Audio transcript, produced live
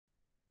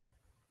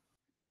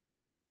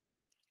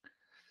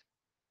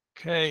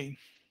Okay,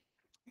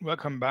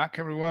 welcome back,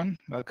 everyone.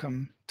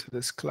 Welcome to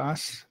this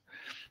class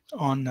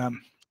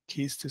on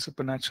keys to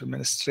supernatural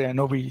ministry. I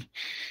know we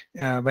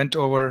went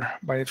over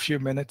by a few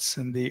minutes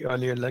in the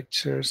earlier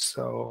lectures,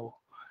 so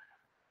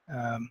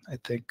I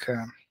think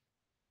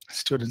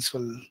students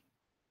will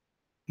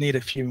need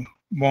a few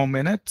more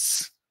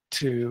minutes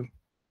to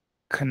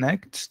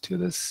connect to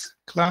this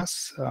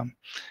class,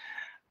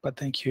 but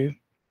thank you.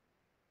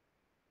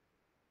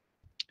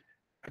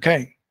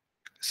 Okay,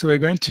 so we're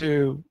going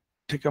to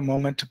take a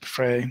moment to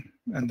pray,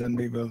 and then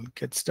we will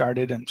get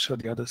started. I'm sure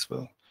the others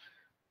will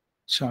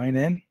join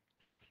in.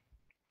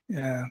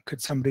 Could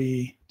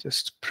somebody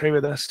just pray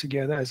with us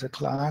together as a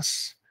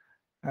class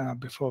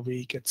before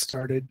we get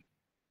started?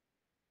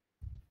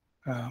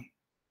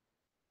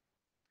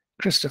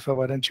 Christopher,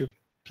 why don't you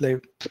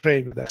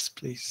pray with us,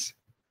 please?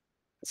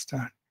 Let's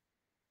start.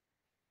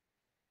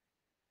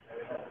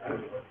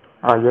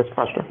 Yes,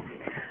 Pastor.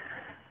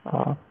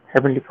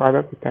 Heavenly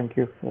Father, we thank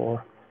you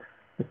for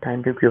the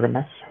time you've given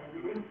us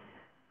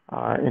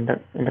in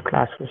the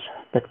classes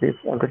that we've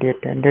already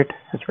attended,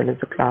 as well as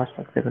the class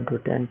that we're going to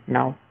attend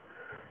now,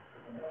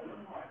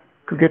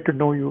 to get to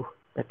know you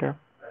better,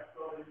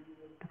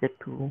 to get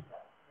to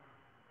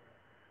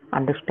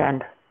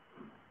understand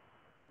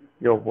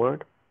your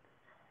word,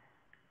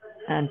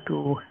 and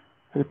to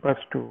help us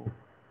to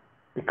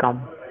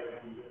become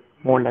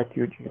more like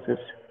you, Jesus.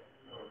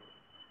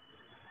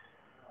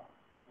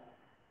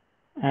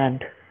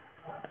 And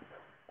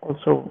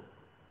also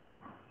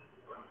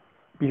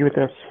be with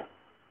us,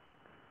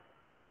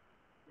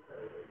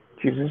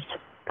 Jesus,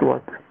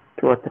 throughout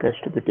the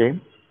rest of the day.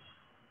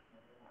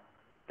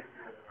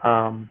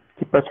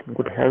 Keep us in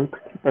good health,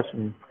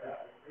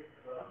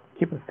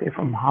 keep us safe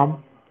from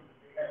harm,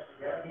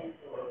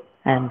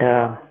 and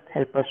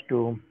help us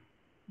to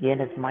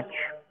gain as much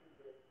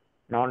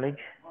knowledge,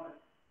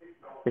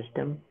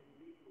 wisdom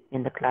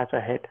in the class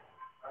ahead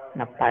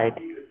and apply it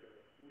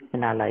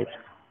in our lives.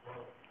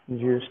 In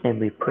Jesus' name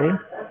we pray.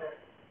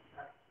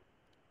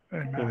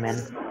 Amen.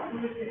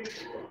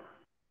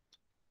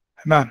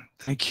 Amen.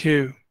 Thank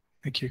you.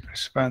 Thank you,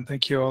 Christopher. And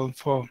thank you all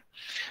for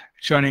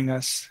joining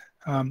us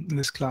in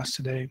this class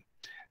today.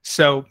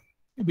 So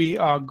we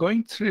are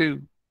going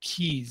through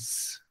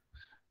keys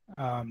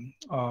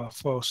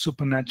for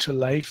supernatural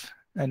life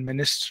and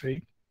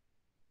ministry.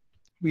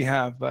 We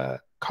have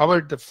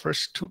covered the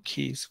first two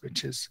keys,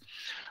 which is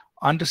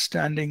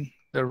understanding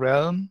the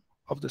realm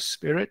of the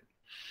spirit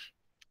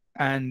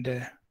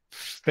and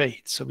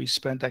faith. So we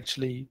spent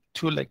actually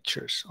 2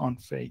 lectures on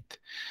faith.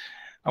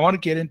 I want to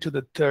get into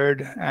the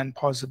third and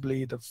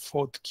possibly the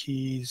fourth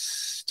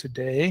keys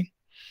today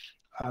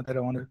that I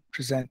want to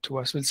present to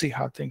us. We'll see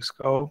how things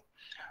go.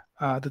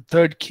 The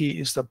third key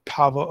is the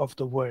power of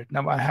the word.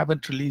 Now, I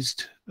haven't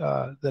released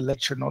the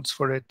lecture notes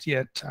for it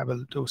yet. I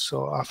will do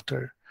so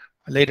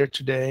later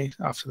today,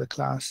 after the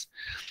class.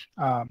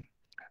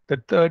 The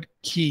third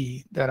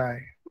key that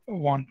I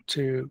want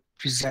to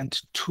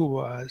present to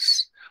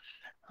us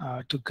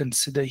to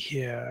consider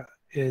here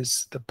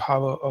is the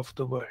power of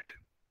the word.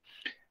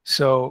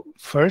 So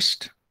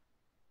first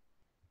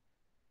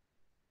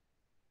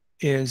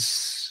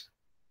is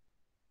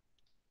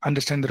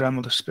understand the realm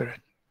of the spirit.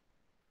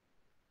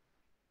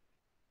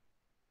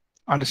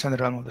 Understand the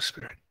realm of the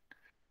spirit.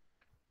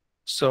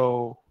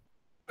 So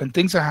when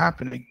things are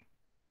happening,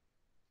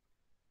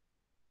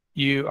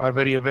 you are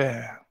very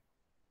aware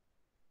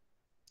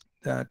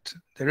that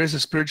there is a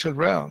spiritual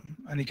realm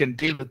and you can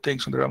deal with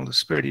things from the realm of the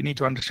spirit. You need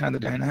to understand the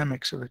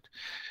dynamics of it.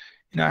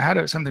 You know, I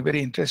had something very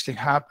interesting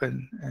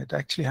happen. It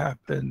actually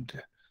happened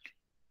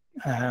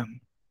the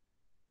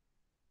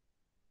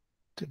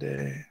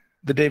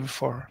day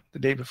before.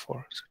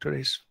 So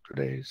today's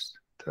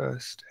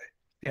Thursday.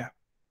 Yeah.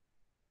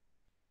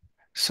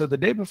 So the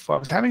day before, I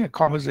was having a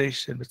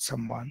conversation with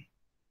someone,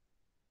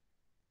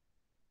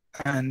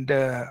 and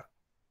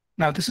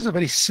now this is a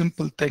very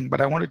simple thing,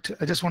 but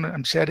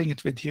I'm sharing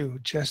it with you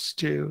just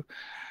to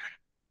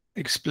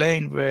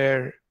explain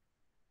where,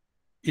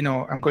 you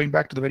know, I'm going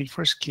back to the very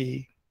first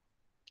key.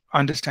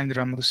 Understanding the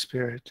realm of the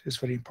spirit is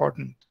very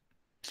important.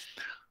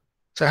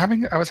 So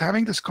I was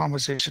having this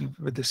conversation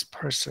with this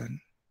person,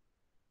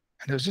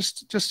 and it was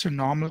just a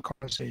normal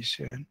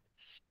conversation.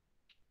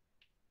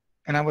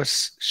 And I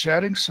was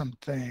sharing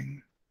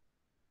something,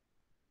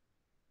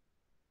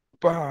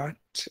 but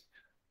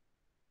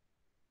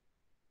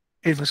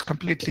it was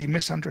completely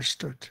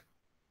misunderstood.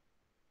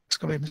 It's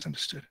completely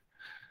misunderstood.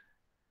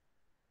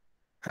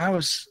 And I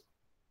was,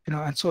 you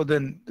know, and so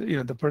then, you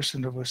know, the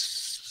person that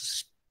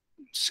was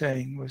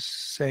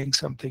saying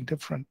something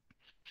different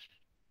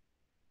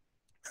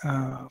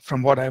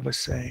from what I was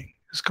saying.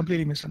 It was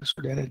completely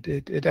misunderstood, and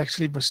it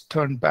actually was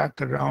turned back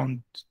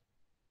around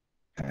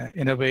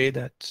in a way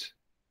that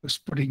was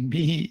putting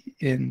me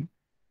in,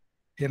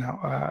 you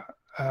know,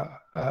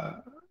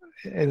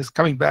 it was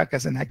coming back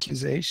as an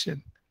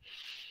accusation.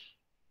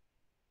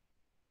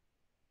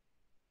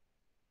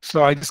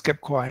 So I just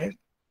kept quiet.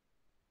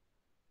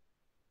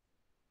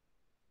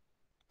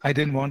 I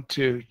didn't want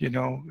to, you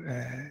know,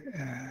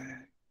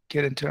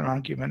 get into an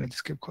argument. I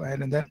just kept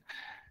quiet. And then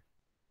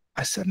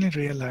I suddenly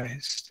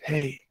realized,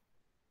 hey,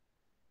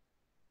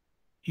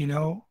 you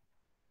know,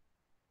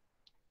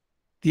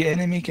 the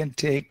enemy can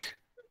take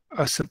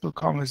a simple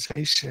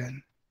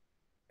conversation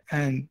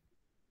and,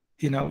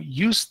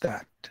 use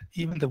that,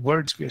 even the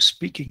words we are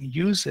speaking,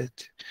 use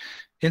it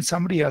in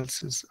somebody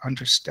else's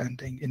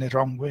understanding in a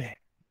wrong way.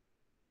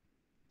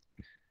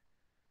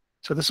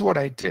 So this is what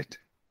I did.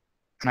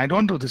 And I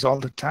don't do this all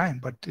the time,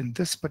 but in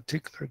this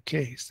particular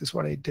case, this is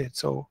what I did.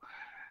 So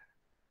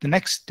the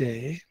next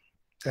day,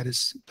 that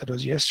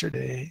was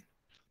yesterday,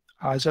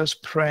 as I was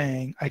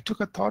praying, I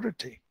took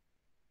authority.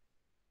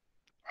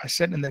 I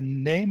said, in the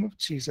name of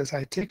Jesus,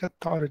 I take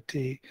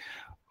authority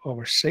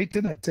over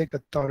Satan. I take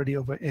authority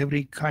over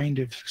every kind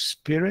of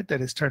spirit that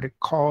is trying to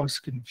cause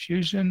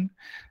confusion,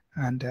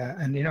 and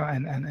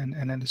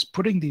it's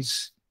putting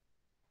these.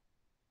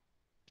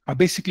 I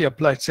basically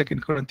applied 2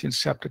 Corinthians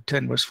chapter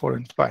 10, verse 4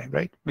 and 5,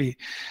 right?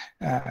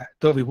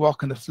 Though we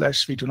walk in the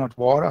flesh, we do not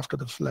war after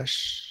the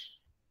flesh.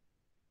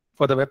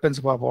 For the weapons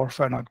of our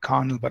warfare are not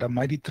carnal, but are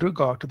mighty through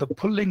God to the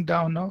pulling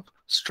down of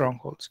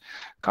strongholds,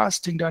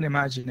 casting down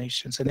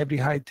imaginations and every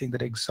high thing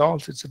that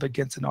exalts itself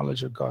against the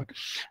knowledge of God,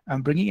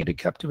 and bringing into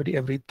captivity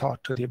every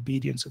thought to the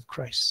obedience of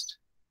Christ.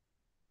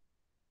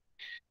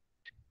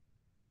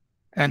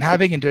 And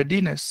having in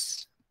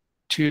readiness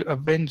to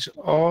avenge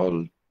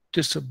all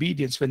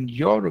disobedience when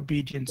your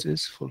obedience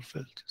is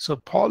fulfilled. So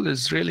Paul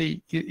is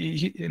really,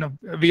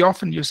 we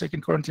often use 2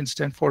 Corinthians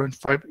 10, 4 and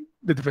 5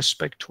 with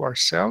respect to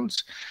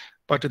ourselves.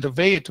 But in the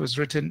way it was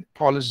written,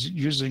 Paul is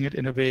using it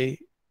in a way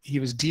he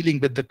was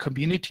dealing with the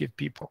community of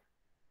people.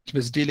 He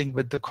was dealing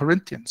with the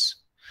Corinthians.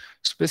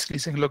 So basically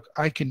saying, look,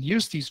 I can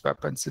use these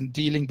weapons in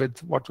dealing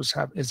with what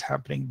is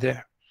happening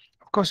there.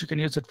 Of course, you can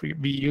use it,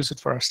 we use it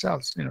for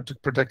ourselves, to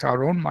protect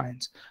our own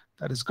minds.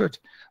 That is good.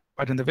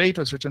 But in the way it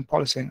was written,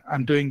 Paul is saying,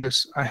 I'm doing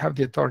this. I have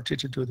the authority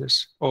to do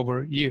this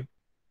over you.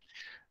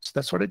 So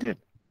that's what I did.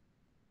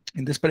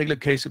 In this particular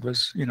case, it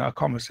was, a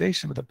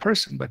conversation with a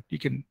person, but you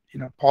can,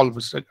 Paul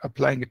was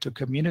applying it to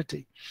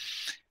community.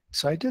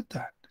 So I did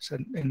that. So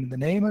in the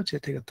name of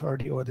Jesus, I take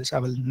authority over this. I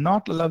will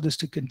not allow this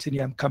to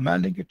continue. I'm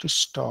commanding it to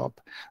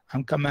stop.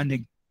 I'm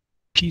commanding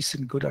peace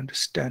and good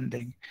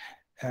understanding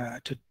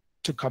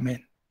to come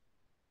in.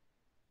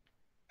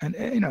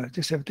 And,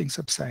 just everything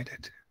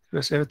subsided. It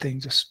was everything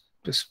just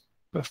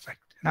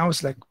perfect. And I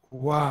was like,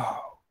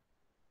 wow,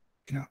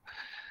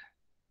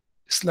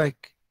 it's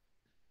like,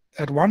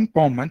 at one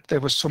moment,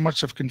 there was so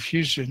much of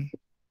confusion.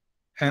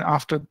 And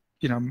after,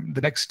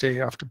 the next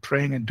day, after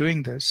praying and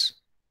doing this,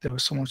 there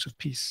was so much of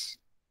peace.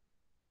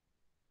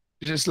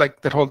 It's just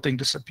like that whole thing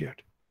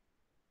disappeared.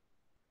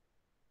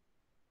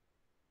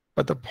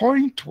 But the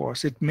point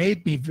was, it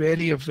made me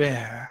very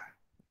aware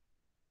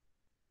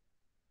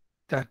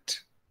that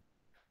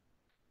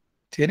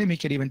the enemy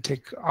can even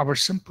take our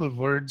simple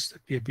words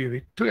that we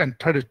abuse and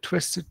try to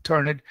twist it,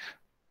 turn it,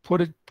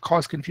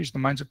 cause confusion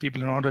in the minds of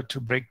people in order to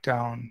break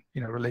down,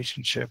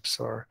 relationships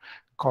or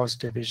cause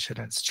division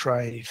and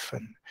strife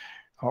and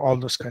all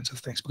those kinds of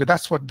things, because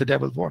that's what the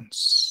devil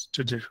wants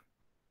to do.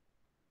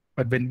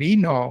 But when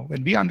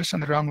we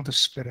understand the realm of the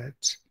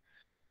spirit,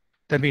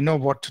 then we know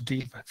what to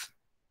deal with.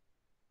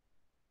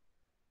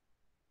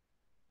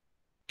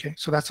 Okay,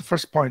 so that's the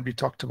first point we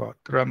talked about,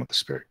 the realm of the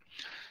spirit.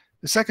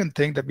 The second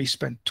thing that we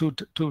spent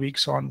two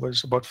weeks on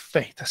was about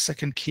faith, the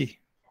second key,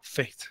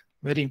 faith,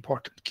 very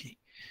important key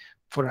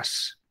for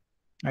us,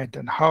 right?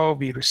 And how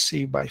we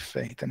receive by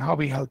faith and how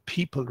we help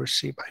people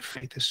receive by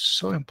faith is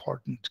so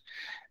important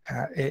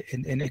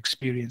in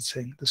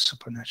experiencing the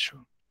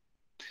supernatural.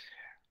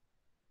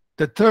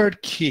 The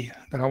third key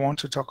that I want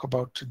to talk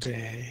about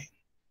today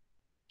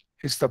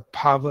is the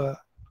power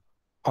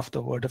of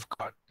the Word of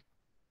God.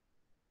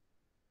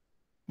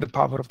 The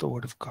power of the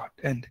Word of God.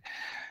 And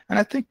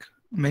I think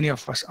many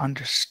of us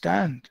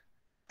understand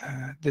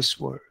this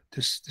word,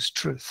 this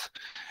truth.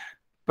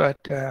 But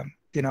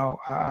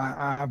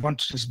I want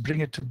to just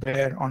bring it to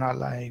bear on our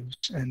lives.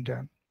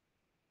 And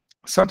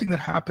something that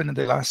happened in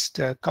the last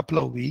couple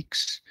of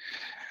weeks,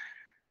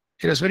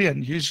 it was very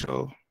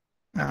unusual.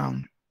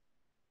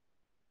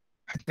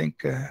 I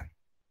think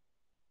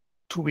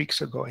 2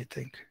 weeks ago,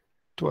 2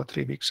 or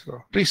 3 weeks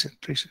ago, recent.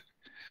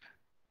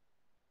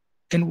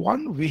 In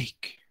 1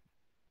 week,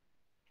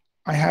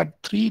 I had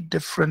 3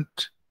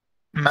 different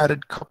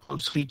married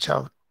couples reach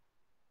out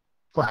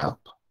for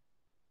help.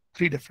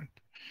 3 different.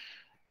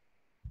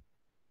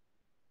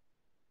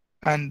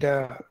 And,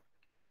 they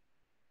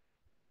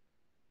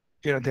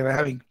were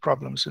having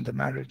problems in the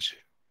marriage.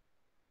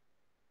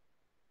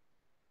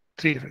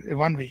 3 different, in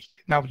 1 week.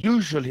 Now,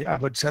 usually I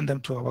would send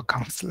them to our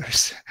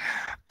counselors.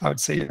 I would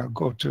say,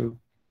 go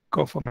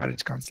for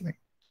marriage counseling,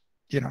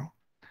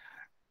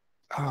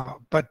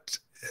 But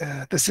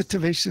the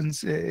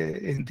situations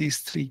in these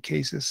 3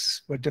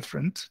 cases were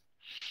different.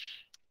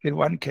 In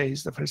one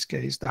case, the first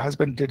case, the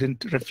husband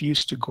didn't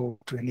refuse to go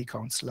to any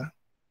counselor.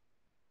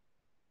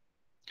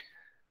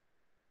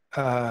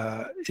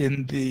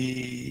 In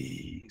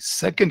the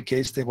second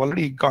case, they've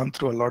already gone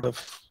through a lot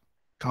of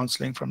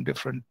counseling from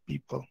different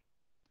people.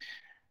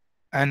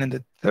 And in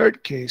the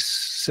third case,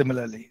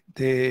 similarly,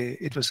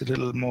 it was a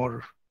little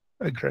more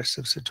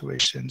aggressive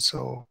situation.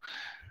 So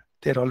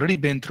they'd already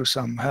been through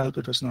some help.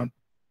 It was not,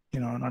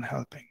 not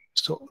helping.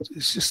 So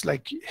it's just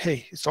like,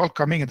 hey, it's all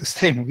coming in the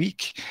same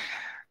week.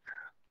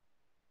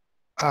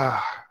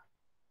 But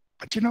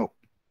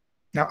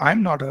now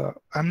I'm not a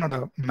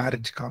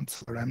marriage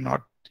counselor. I'm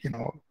not,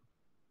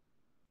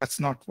 that's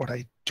not what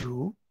I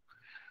do.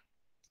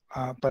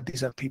 But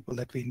these are people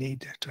that we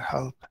need to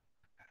help.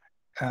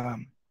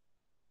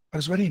 It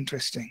was very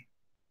interesting.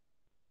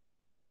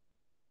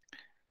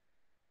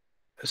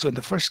 So in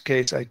the first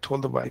case, I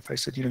told the wife, I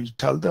said, you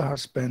tell the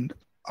husband,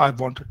 I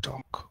want to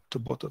talk to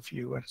both of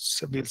you, and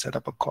so we'll set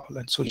up a call.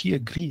 And so he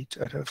agreed,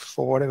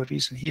 for whatever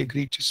reason, he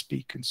agreed to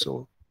speak. And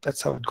so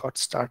that's how it got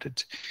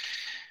started.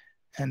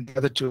 And the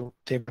other two,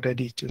 they were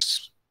ready to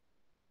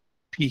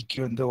speak,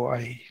 even though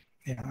anyway.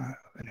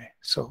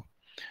 So,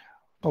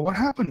 but what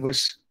happened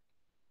was,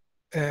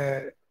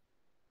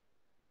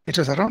 it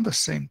was around the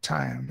same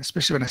time,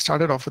 especially when I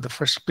started off with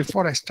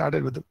before I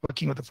started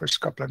working with the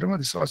first couple. I remember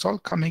this was all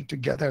coming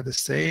together the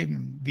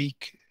same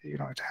week,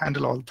 to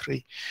handle all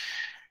three.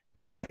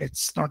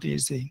 It's not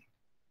easy.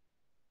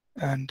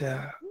 And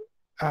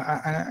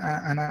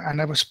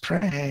I was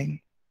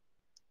praying,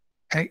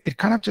 and it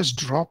kind of just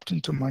dropped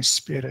into my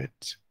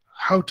spirit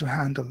how to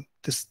handle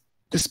this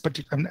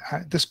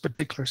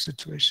particular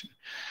situation.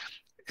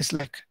 It's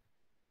like,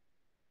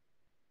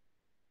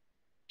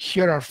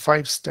 here are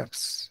 5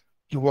 steps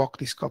you walk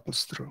these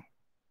couples through.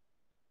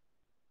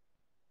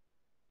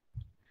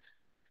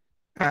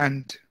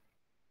 And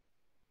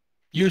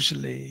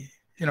usually,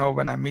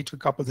 when I meet with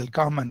couples, they'll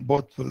come and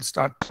both will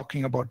start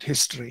talking about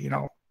history,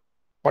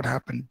 what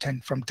happened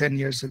 10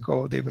 years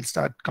ago. They will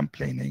start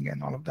complaining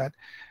and all of that.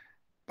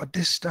 But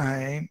this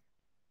time,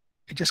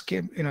 it just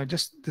came,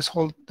 just this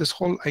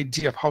whole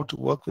idea of how to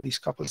work with these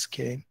couples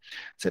came.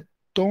 Said,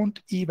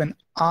 don't even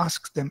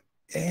ask them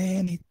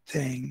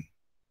anything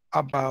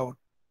about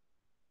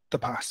the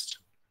past.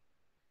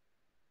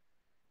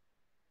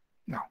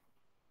 No,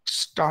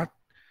 start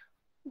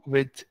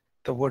with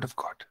the Word of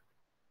God.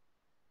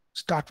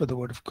 Start with the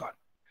Word of God.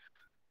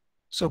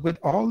 So with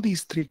all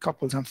these 3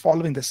 couples, I'm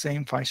following the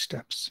same 5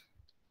 steps.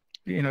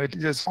 It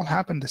just all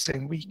happened the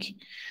same week.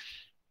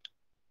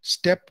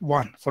 Step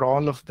 1 for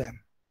all of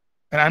them.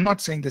 And I'm not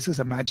saying this is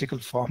a magical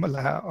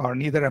formula, or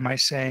neither am I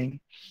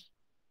saying,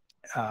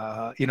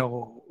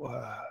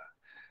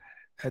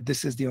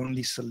 this is the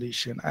only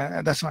solution.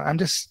 That's not. I'm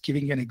just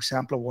giving you an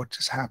example of what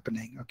is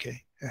happening.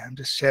 Okay, I'm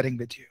just sharing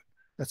with you.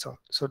 That's all.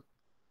 So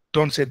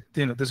don't say,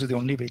 this is the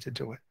only way to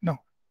do it. No,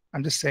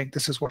 I'm just saying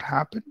this is what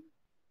happened.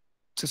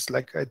 Just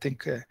like I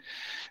think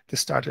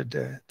this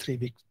started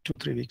 3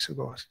 weeks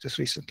ago, just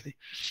recently.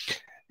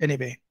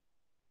 Anyway,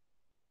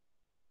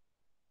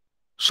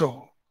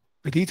 so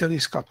with each of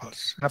these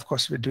couples, and of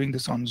course we're doing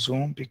this on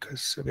Zoom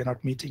because we're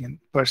not meeting in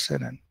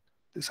person, and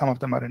some of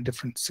them are in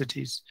different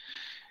cities.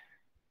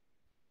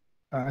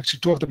 Actually,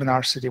 2 of them in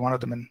our city, one of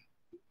them in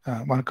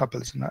one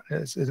couple is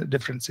a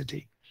different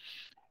city.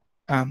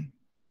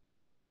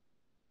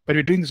 But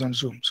we're doing this on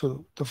Zoom.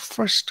 So the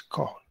first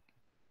call,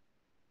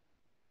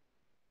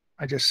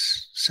 I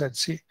just said,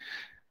 see,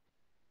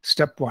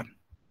 step 1,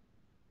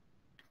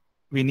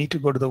 we need to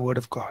go to the Word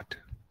of God.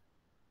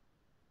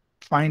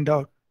 Find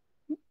out,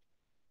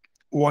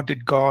 what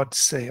did God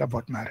say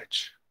about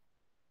marriage?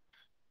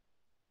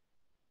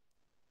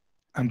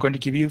 I'm going to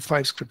give you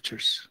 5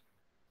 scriptures.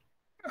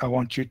 I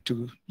want you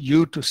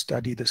to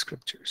study the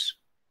scriptures.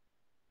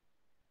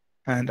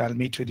 And I'll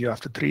meet with you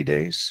after 3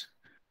 days.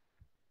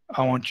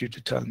 I want you to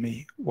tell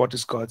me, what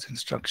is God's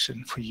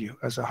instruction for you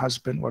as a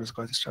husband? What is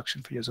God's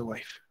instruction for you as a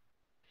wife?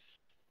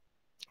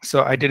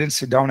 So I didn't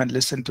sit down and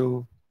listen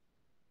to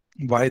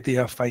why they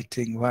are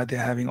fighting, why they're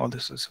having all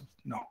this.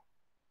 No.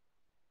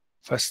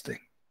 First thing,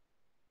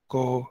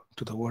 go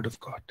to the Word of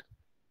God.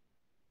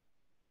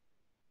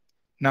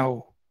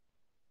 Now,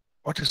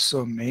 what is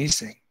so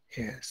amazing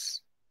is,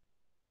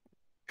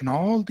 in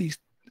all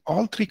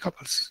 3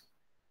 couples,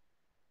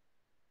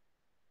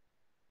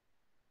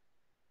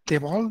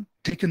 they've all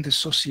taken this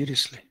so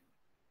seriously.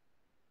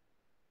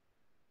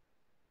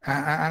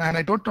 And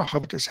I don't know how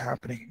it is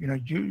happening.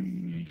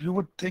 You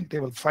would think they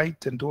will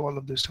fight and do all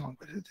of this,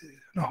 but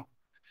no.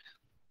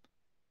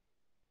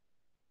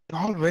 They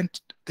all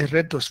they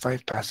read those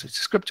 5 passages,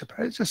 scripture,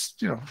 it's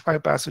just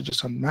 5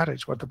 passages on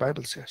marriage, what the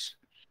Bible says.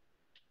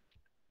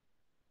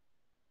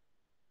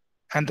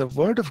 And the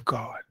Word of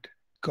God,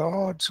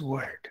 God's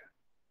Word,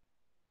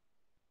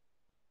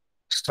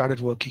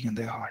 started working in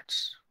their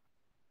hearts.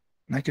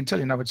 And I can tell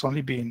you now, it's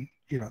only been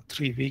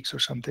 3 weeks or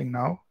something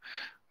now.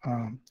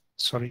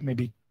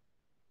 Maybe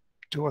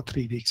 2 or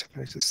 3 weeks.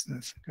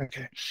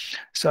 Okay,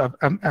 so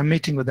I'm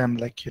meeting with them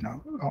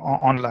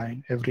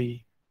online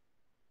every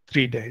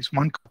 3 days.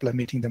 One couple I'm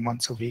meeting them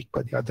once a week,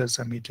 but the others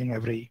I'm meeting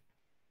every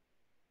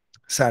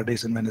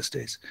Saturdays and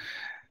Wednesdays.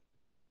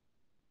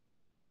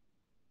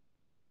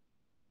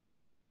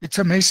 It's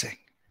amazing.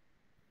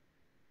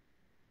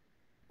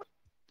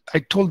 I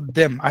told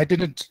them, I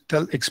didn't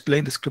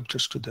explain the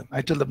scriptures to them.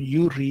 I told them,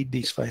 you read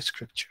these 5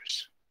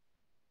 scriptures.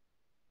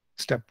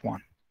 step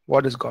one.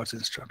 What is God's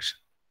instruction?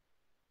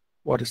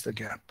 What is the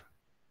gap?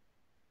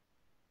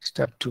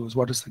 Step two is,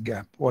 what is the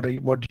gap? What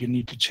do you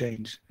need to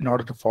change in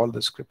order to follow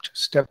the scriptures?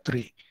 Step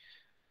three,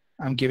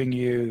 I'm giving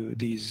you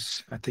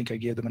these, I think I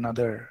gave them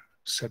another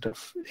set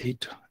of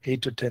eight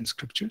to 10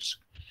 scriptures.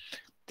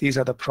 These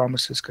are the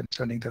promises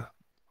concerning the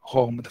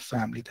home, the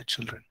family, the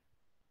children.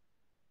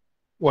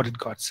 What did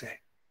God say?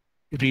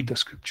 You read the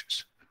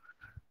scriptures.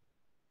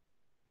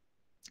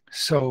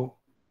 So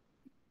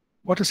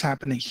what is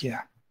happening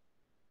here?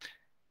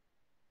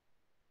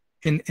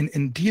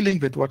 In dealing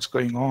with what's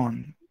going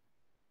on,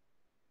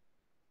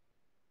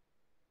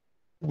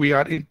 we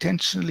are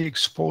intentionally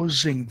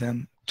exposing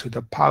them to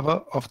the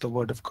power of the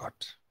Word of God.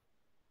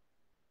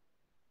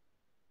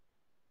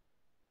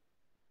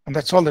 And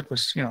that's all that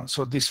was,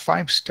 so these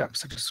 5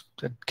 steps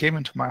that came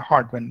into my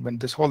heart when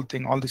this whole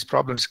thing, all these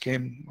problems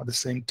came at the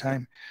same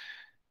time,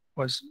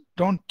 was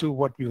don't do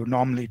what we would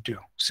normally do.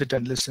 Sit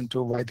and listen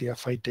to why they are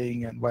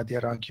fighting and why they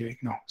are arguing.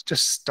 No,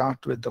 just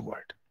start with the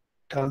Word.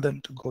 Tell them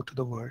to go to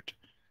the Word,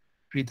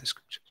 read the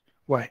scriptures.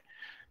 Why?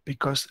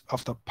 Because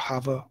of the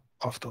power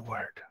of the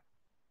Word.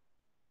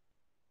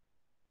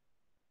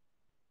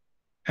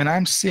 And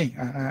I'm seeing,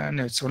 and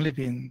it's only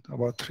been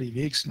about 3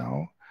 weeks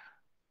now,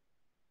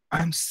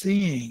 I'm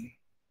seeing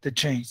the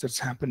change that's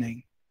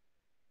happening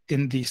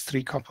in these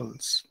 3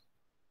 couples.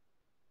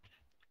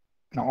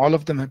 Now, all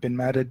of them have been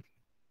married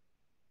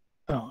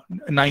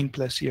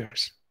 9+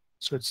 years.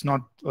 So it's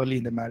not early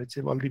in the marriage.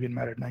 They've already been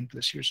married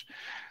 9+ years.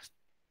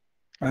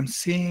 I'm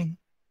seeing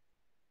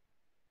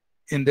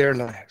in their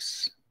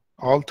lives,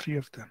 all 3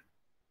 of them,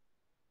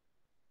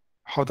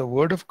 how the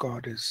Word of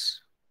God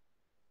is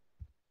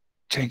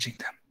changing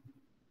them.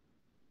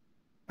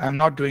 I'm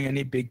not doing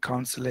any big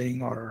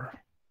counseling, or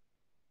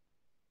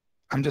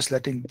I'm just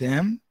letting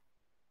them.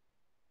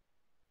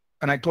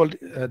 And I told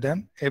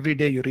them, every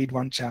day you read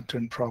 1 chapter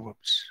in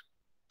Proverbs.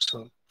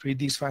 So read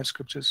these 5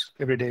 scriptures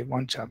every day,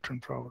 1 chapter in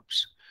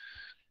Proverbs.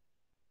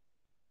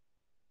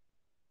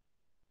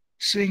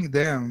 Seeing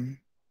them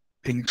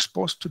being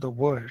exposed to the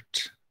Word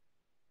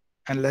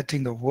and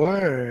letting the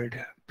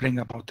Word bring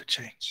about the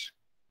change.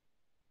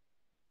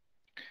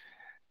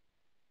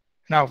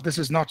 Now, this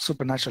is not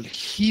supernatural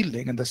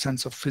healing in the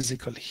sense of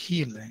physical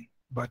healing,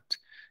 but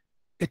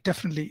it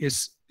definitely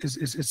is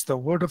it's the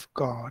Word of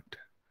God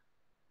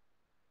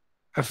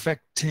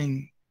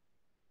affecting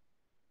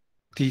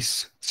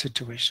these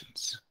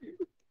situations,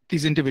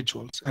 these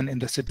individuals, and in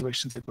the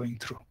situations they're going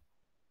through.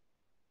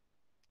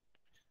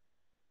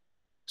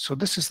 So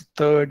this is the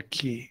third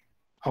key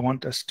I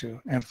want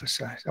to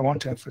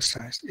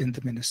emphasize in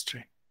the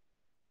ministry,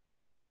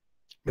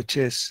 which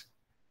is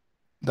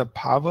the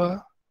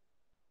power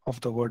of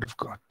the Word of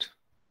God.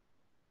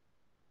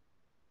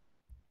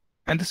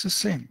 And this is the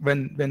same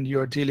when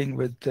you're dealing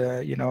with,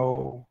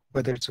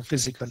 whether it's a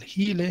physical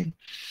healing,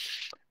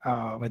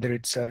 whether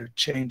it's a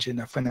change in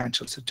a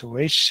financial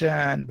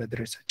situation,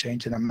 whether it's a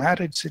change in a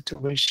marriage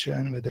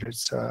situation, whether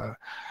it's a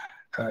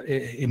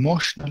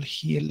emotional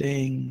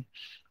healing,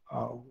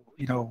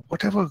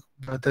 whatever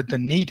the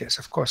need is.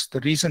 Of course,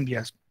 the reason we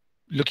are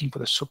looking for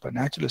the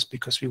supernatural is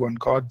because we want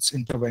God's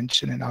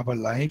intervention in our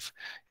life,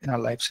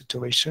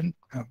 situation,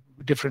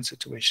 different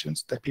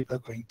situations that people are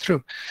going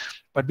through.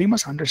 But we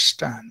must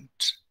understand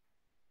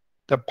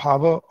the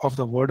power of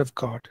the Word of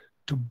God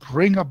to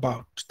bring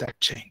about that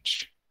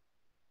change,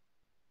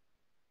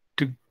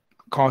 to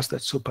cause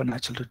that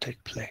supernatural to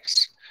take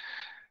place.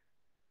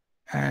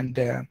 And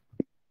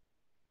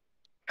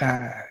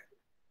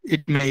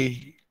it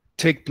may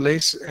take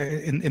place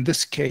in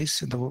this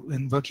case,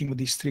 in working with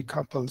these 3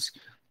 couples,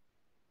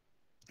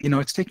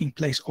 it's taking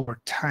place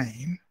over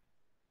time,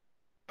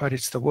 but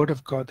it's the Word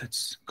of God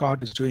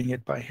God is doing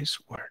it by His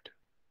Word.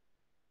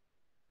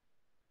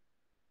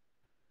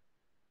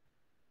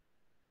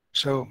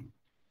 So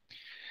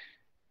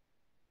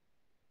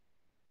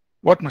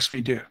what must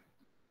we do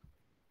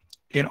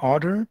in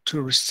order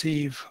to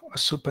receive a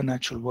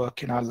supernatural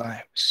work in our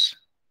lives?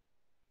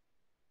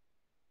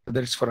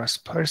 Whether it's for us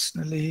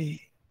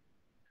personally,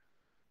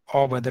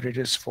 or whether it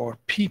is for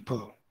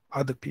people,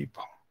 other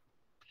people,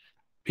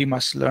 we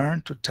must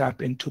learn to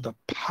tap into the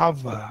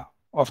power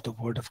of the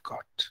Word of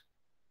God.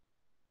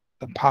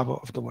 The power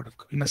of the Word of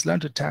God. We must learn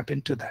to tap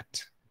into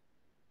that.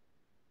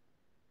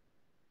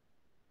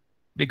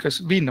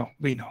 Because we know,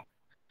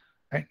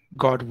 right?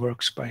 God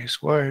works by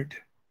His Word.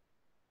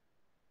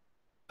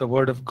 The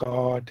Word of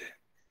God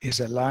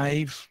is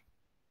alive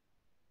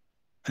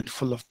and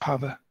full of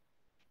power.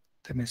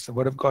 That means the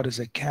Word of God is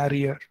a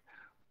carrier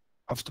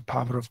of the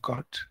power of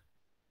God.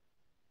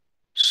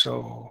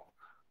 So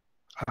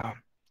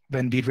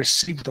when we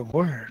receive the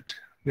Word,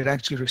 we're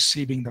actually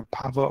receiving the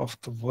power of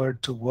the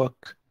Word to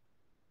work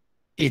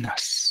in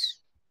us.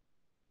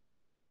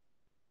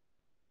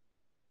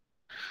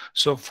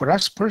 So for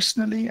us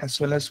personally, as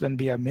well as when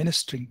we are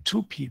ministering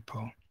to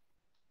people,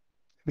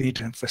 we need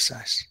to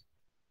emphasize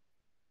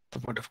the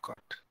Word of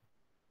God.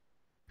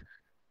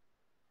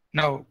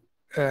 Now,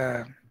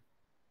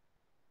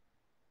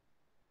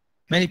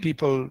 many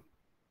people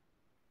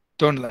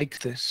don't like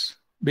this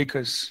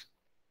because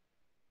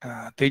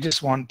They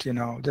just want,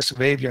 just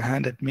wave your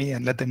hand at me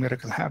and let the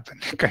miracle happen,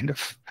 kind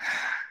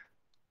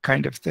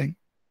of thing.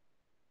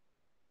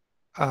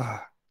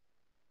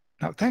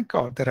 Now, thank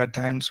God there are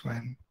times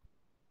when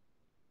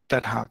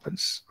that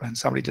happens, when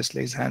somebody just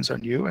lays hands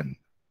on you and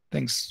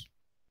things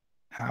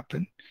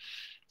happen.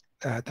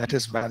 That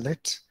is valid.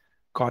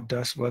 God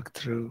does work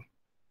through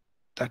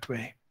that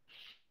way.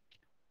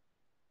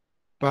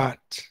 But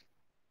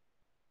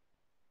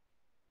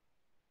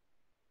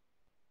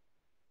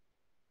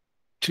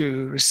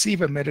to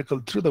receive a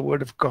miracle through the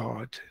word of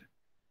God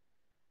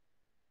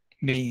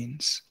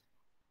means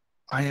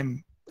I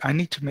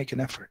need to make an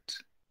effort.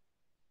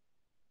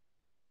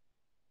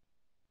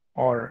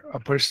 Or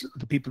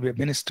the people we're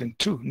ministering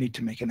to need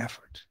to make an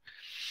effort.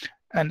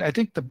 And I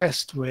think the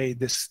best way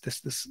this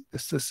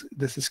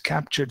is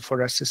captured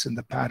for us is in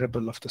the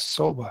parable of the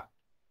sower,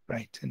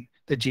 right? And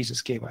that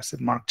Jesus gave us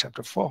in Mark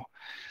chapter 4,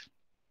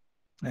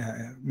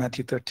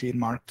 Matthew 13,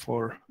 Mark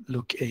 4,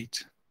 Luke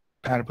 8,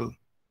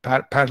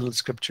 parallel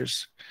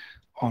scriptures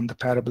on the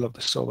parable of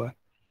the sower.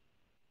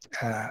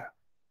 The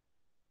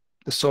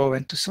sower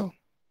went to sow.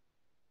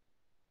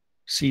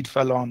 Seed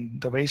fell on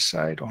the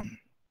wayside, on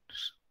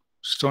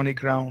stony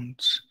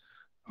grounds,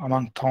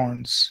 among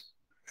thorns,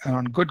 and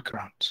on good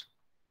ground.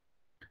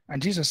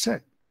 And Jesus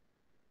said,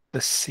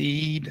 the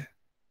seed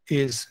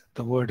is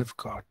the word of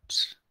God.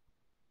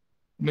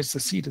 It means the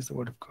seed is the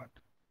word of God.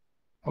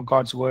 Or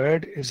God's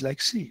word is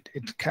like seed.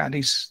 It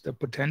carries the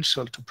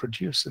potential to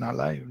produce in our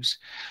lives.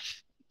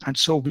 And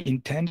so we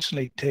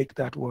intentionally take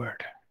that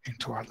word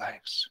into our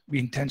lives. We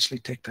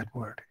intentionally take that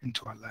word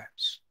into our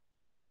lives.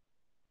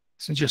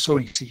 Since you're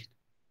sowing seed.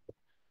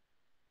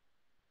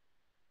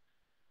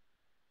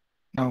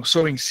 Now,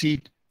 sowing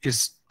seed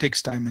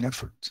takes time and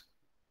effort.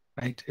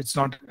 Right? It's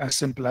not as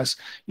simple as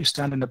you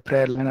stand in a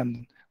prayer line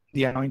and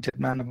the anointed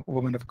man or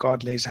woman of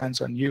God lays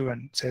hands on you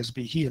and says,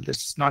 be healed.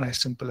 It's not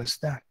as simple as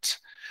that.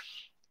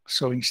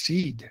 Sowing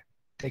seed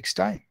takes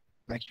time.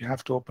 Like you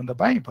have to open the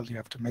Bible, you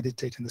have to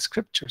meditate in the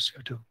scriptures, you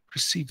have to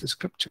receive the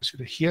scriptures, you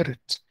have to hear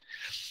it.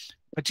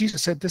 But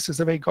Jesus said, this is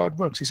the way God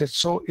works. He said,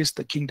 so is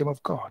the kingdom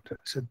of God. He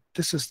said,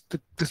 this is the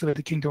way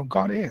the kingdom of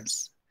God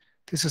is.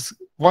 This is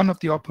one of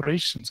the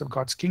operations of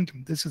God's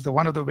kingdom. This is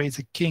one of the ways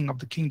the king of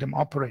the kingdom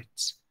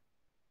operates.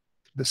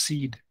 The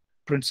seed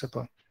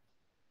principle,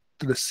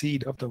 to the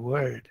seed of the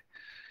word.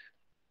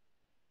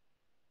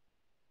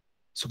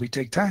 So we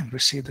take time,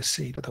 receive the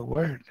seed of the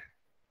word.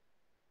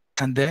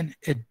 And then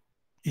it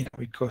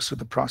goes through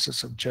the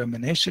process of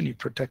germination. You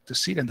protect the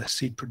seed and the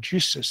seed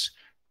produces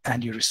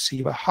and you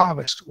receive a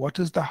harvest. What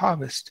is the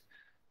harvest?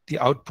 The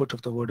output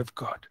of the word of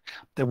God.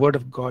 The word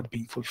of God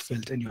being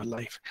fulfilled in your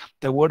life.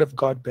 The word of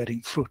God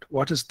bearing fruit.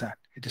 What is that?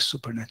 It is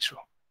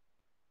supernatural.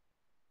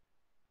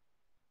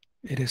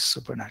 It is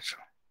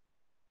supernatural.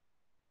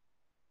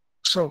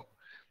 So,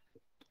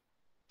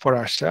 for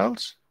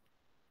ourselves,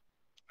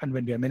 and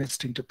when we are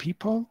ministering to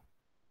people,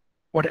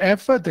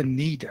 whatever the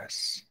need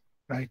is,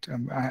 right?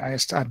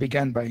 I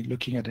began by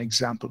looking at an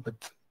example with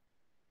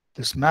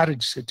this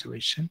marriage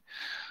situation.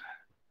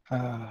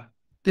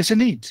 There's a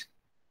need,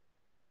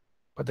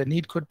 but the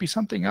need could be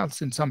something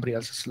else in somebody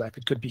else's life.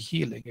 It could be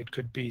healing. It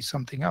could be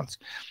something else.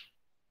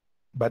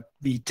 But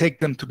we take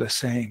them to the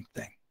same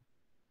thing.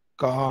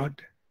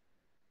 God,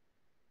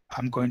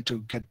 I'm going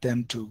to get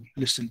them to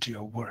listen to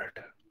your word.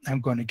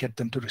 I'm going to get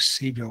them to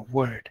receive your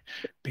word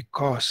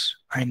because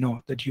I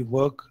know that you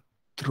work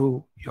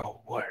through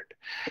your word.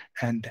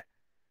 And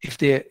if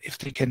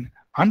they can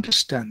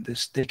understand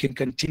this, they can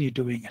continue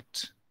doing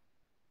it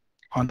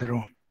on their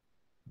own.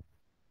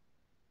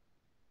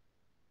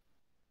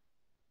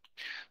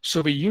 So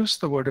we use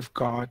the word of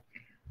God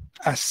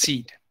as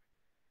seed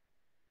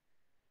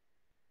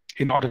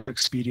in order to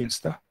experience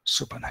the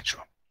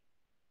supernatural.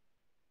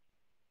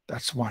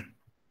 That's one.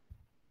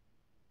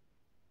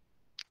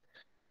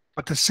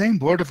 But the same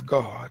word of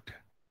God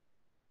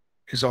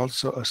is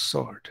also a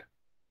sword.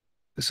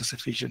 This is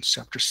Ephesians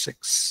chapter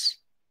 6.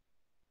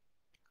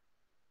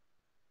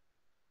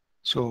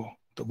 So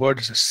the word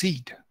is a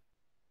seed.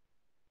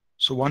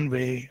 So one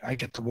way I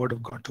get the word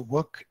of God to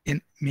work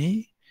in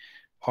me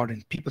or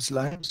in people's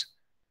lives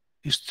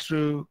is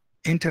through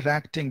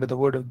interacting with the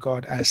word of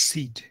God as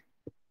seed.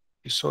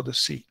 You sow the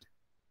seed.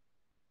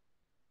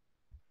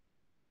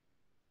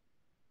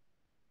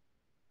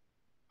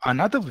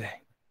 Another way,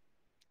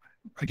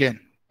 again,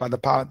 by the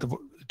power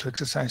to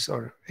exercise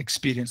or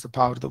experience the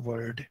power of the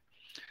word,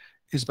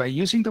 is by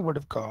using the word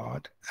of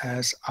God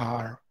as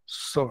our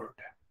sword,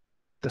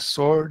 the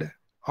sword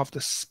of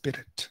the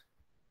Spirit.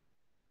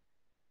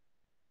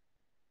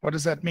 What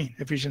does that mean?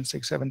 Ephesians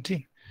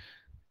 6:17.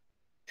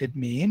 It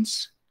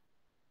means,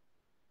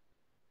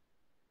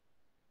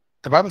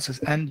 the Bible says,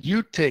 and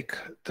you take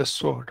the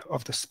sword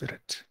of the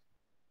Spirit.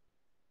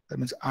 That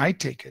means I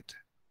take it.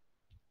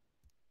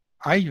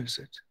 I use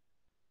it.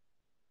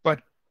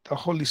 But the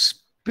Holy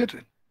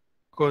Spirit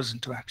goes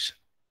into action.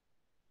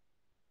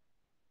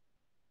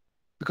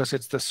 Because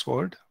it's the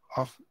sword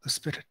of the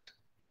Spirit.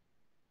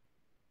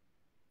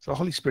 So the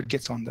Holy Spirit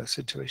gets on the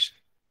situation.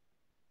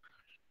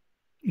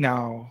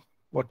 Now,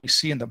 what we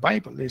see in the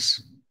Bible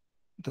is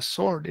The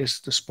sword is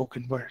the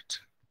spoken word.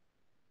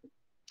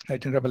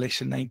 Right, in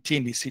Revelation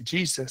 19, we see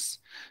Jesus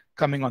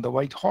coming on the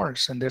white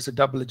horse, and there's a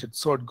double-edged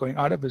sword going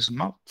out of his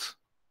mouth.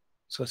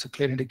 So it's a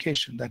clear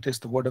indication that is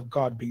the word of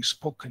God being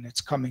spoken. It's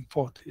coming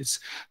forth. It's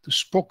the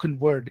spoken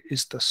word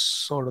is the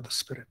sword of the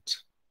Spirit.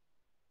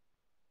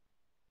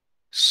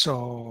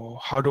 So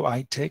how do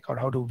I take, or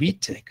how do we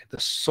take the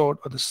sword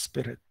of the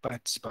Spirit? But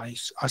it's by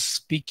us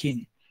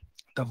speaking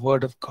the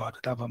word of God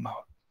with our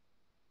mouth.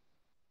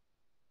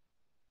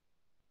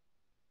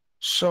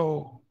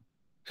 So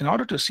in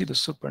order to see the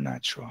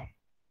supernatural,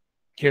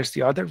 here's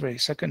the other way,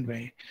 second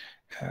way,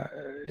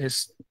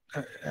 is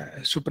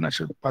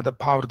supernatural by the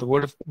power of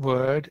the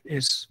word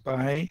is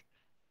by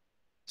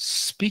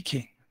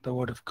speaking the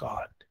word of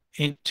God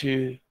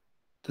into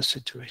the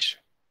situation.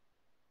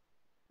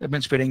 That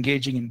means we're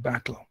engaging in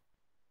battle.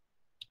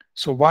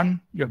 So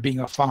one, you're being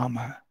a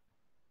farmer.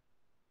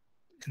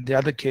 In the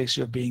other case,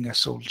 you're being a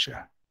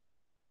soldier.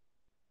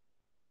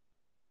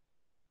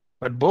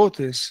 But both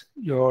is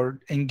you're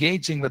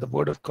engaging with the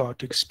word of God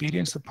to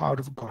experience the power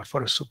of God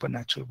for a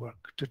supernatural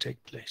work to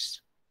take place.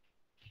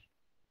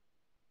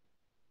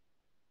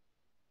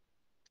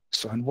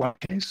 So in one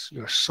case,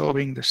 you're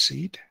sowing the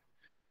seed.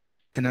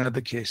 In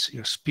another case,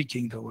 you're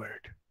speaking the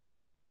word.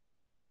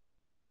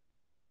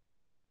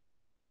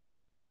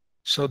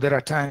 So there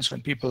are times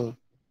when people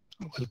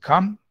will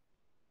come,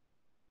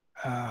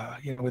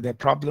 with their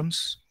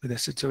problems, with their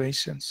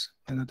situations,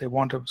 and they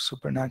want a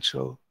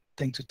supernatural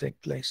thing to take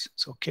place.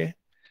 It's okay.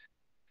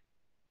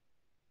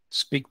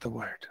 Speak the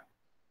word.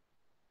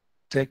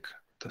 Take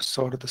the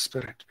sword of the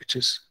Spirit, which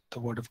is the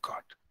word of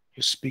God.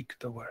 You speak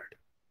the word.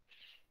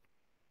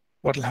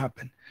 What will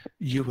happen?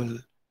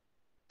 The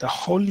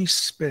Holy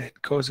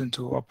Spirit goes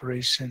into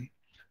operation,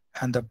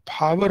 and the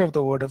power of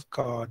the word of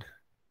God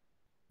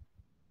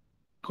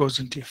goes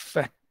into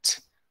effect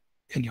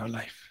in your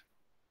life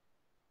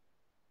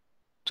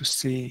to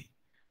see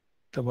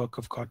the work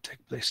of God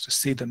take place, to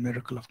see the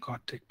miracle of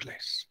God take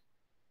place.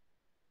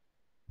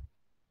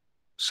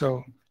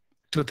 So,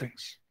 two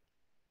things.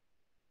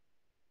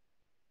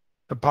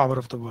 The power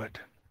of the word,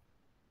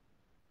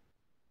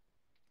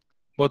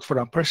 both for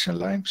our personal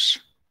lives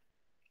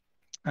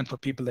and for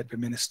people that we're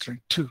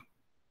ministering to.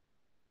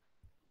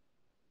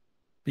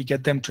 We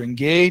get them to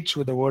engage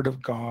with the word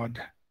of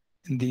God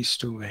in these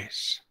two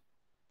ways.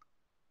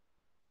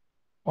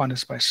 One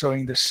is by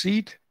sowing the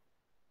seed.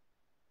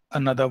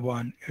 Another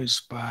one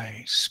is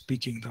by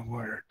speaking the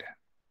word.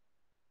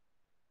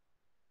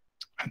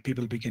 And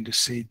people begin to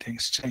see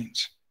things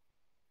change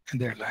in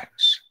their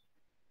lives.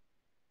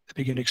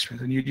 They begin to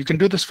experience. And you can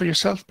do this for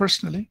yourself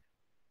personally.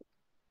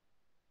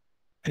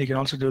 And you can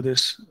also do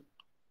this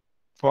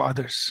for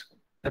others.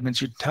 That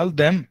means you tell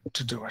them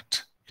to do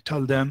it. You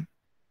tell them,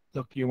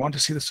 look, you want to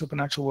see the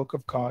supernatural work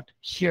of God.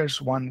 Here's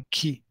one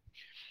key.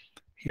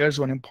 Here's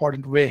one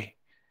important way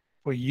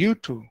for you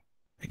to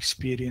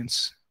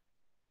experience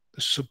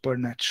the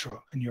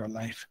supernatural in your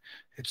life.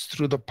 It's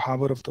through the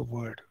power of the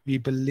word. We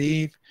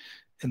believe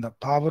in the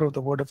power of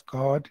the word of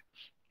God.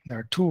 There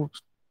are two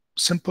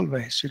simple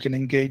ways you can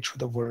engage with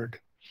the word.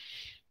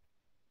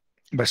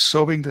 By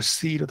sowing the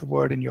seed of the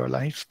word in your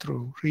life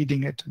through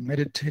reading it,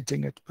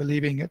 meditating it,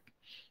 believing it.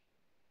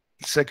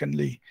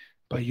 Secondly,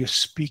 by you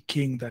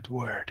speaking that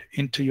word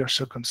into your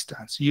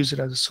circumstance. Use it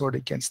as a sword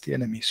against the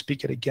enemy.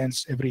 Speak it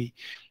against every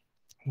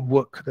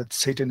work that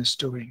Satan is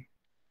doing.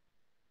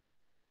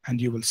 And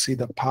you will see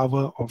the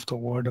power of the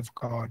word of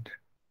God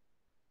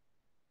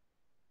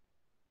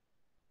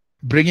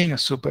bringing a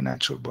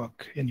supernatural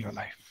work in your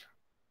life.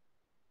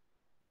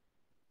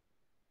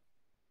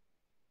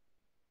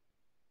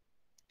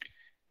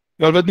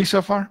 You all with me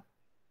so far?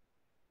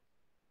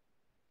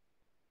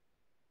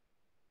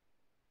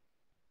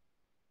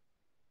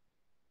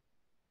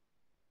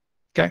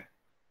 Okay.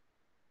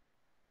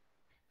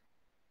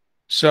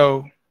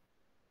 So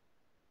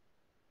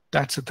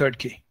that's the third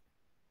key.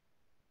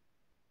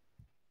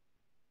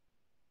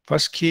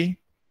 First key,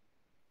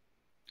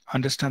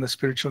 understand the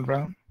spiritual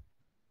realm.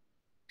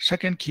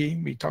 Second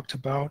key we talked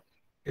about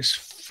is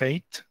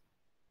faith.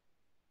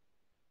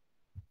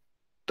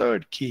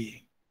 Third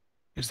key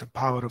is the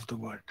power of the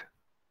word.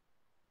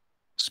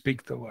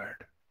 Speak the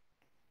word.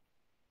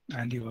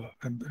 And you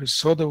will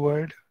sow the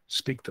word,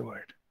 speak the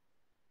word.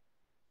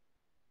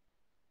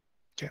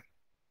 Okay.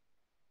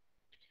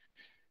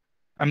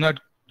 I'm not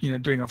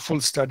doing a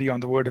full study on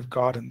the word of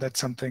God, and that's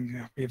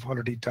something we've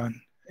already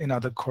done in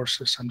other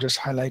courses. I'm just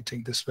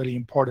highlighting this very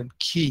important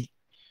key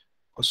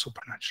for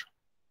supernatural.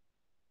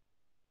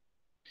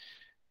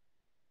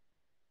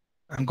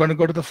 I'm going to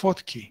go to the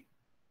fourth key.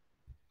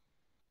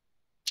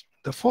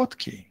 The fourth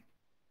key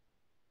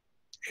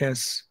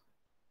is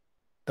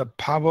the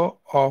power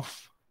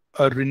of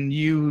a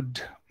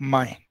renewed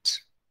mind.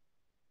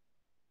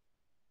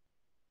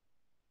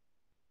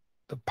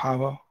 The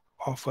power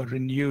of a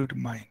renewed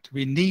mind.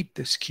 We need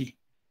this key.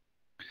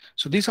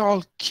 So these are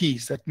all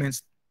keys. That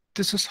means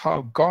this is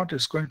how God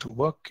is going to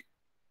work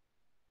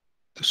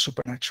the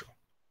supernatural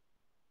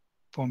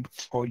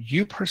for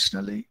you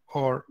personally,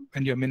 or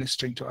when you're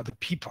ministering to other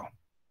people.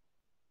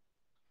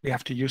 We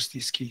have to use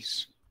these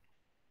keys.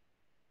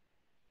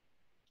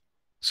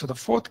 So the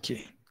fourth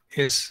key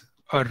is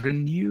a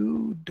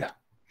renewed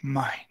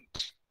mind.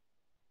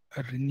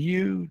 A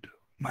renewed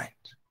mind.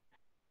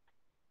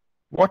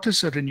 What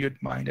is a renewed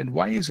mind, and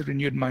why is a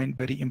renewed mind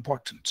very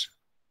important?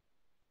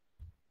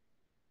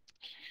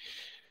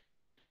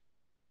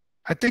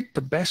 I think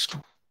the best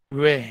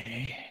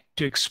way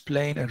to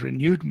explain a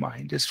renewed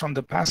mind is from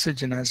the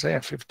passage in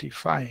Isaiah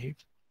 55,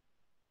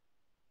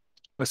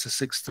 verses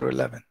 6 through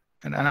 11.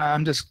 And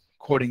I'm just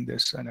quoting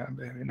this, and I'm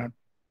not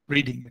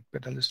reading it,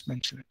 but I'll just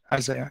mention it.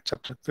 Isaiah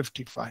chapter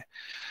 55,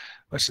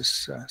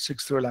 verses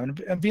 6 through 11.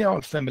 And we are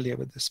all familiar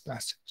with this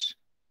passage.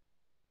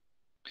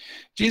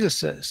 Jesus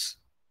says,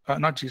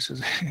 not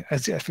Jesus,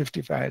 Isaiah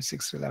 55,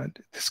 6 through 11,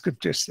 the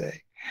scriptures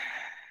say,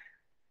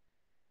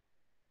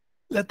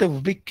 let the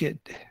wicked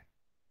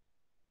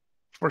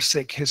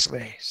forsake his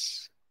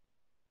ways.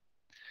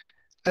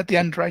 Let the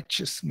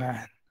unrighteous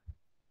man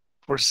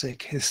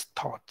forsake his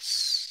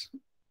thoughts.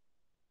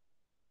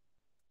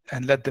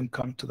 And let them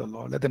come to the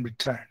Lord. Let them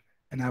return,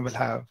 and I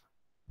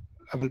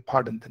will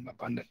pardon them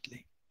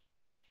abundantly.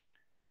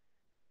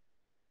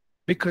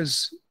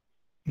 Because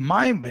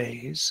my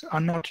ways are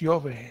not your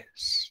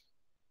ways,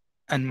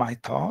 and my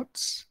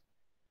thoughts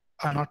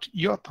are not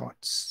your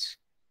thoughts.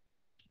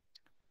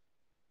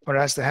 For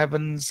as the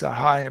heavens are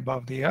high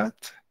above the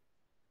earth,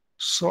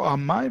 so are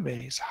my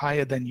ways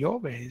higher than your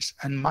ways,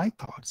 and my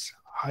thoughts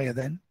higher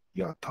than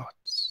your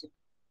thoughts.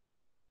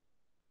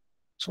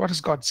 So what is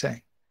God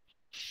saying?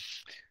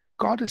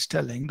 God is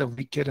telling the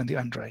wicked and the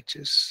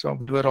unrighteous, so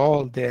we were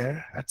all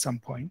there at some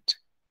point.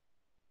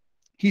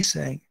 He's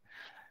saying,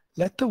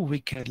 let the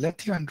wicked, let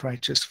the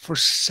unrighteous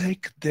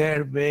forsake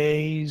their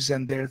ways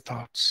and their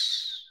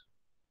thoughts,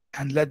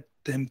 and let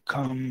them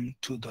come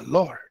to the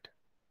Lord.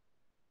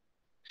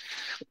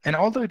 And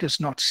although it is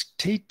not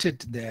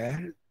stated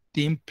there,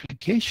 the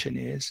implication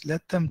is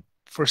let them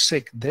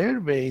forsake their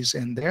ways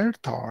and their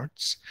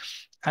thoughts,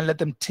 and let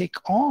them take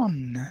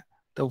on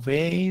the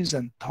ways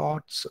and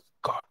thoughts of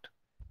God.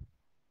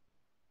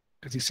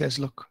 Because he says,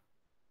 look,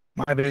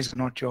 my ways are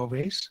not your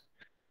ways.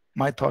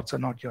 My thoughts are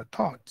not your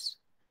thoughts.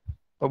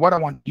 But what I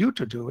want you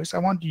to do is I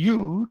want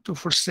you to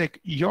forsake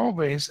your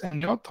ways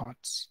and your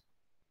thoughts.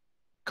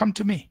 Come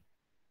to me.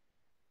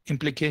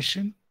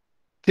 Implication,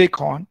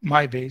 take on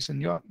my ways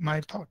and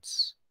my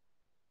thoughts.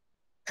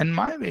 And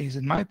my ways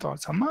and my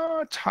thoughts are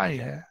much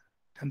higher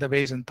than the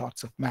ways and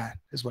thoughts of man,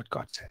 is what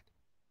God said.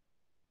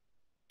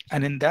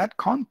 And in that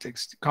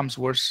context comes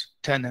verse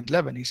 10 and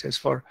 11. He says,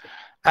 for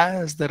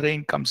as the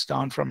rain comes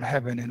down from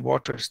heaven and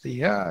waters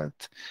the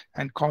earth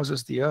and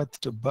causes the earth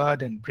to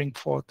bud and bring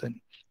forth and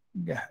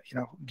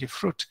give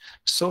fruit,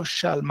 so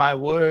shall my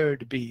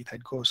word be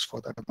that goes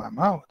forth out of my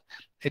mouth.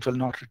 It will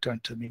not return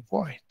to me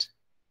void.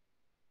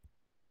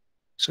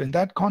 So in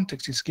that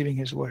context, he's giving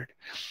his word.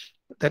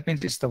 That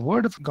means it's the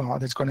word of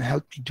God that's going to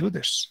help me do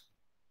this.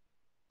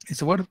 It's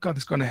the word of God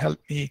that's going to help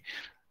me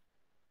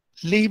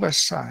leave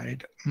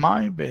aside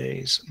my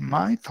ways,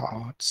 my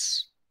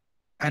thoughts,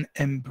 and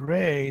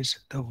embrace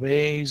the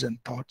ways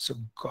and thoughts of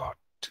God.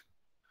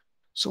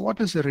 So what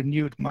is a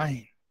renewed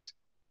mind?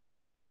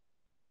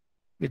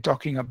 We're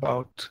talking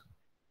about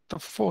the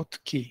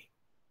fourth key.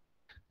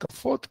 The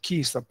fourth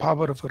key is the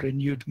power of a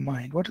renewed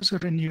mind. What is a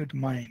renewed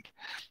mind?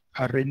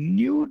 A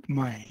renewed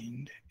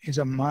mind is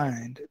a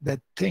mind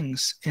that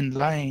thinks in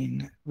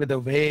line with the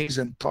ways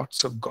and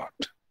thoughts of God.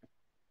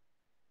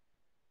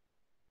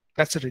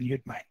 That's a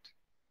renewed mind.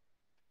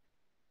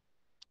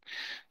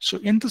 So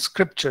in the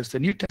scriptures, the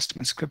New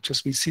Testament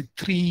scriptures, we see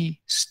three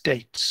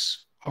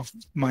states of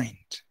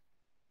mind.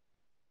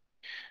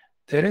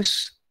 There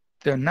is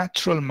the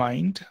natural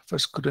mind, 1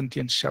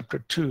 Corinthians chapter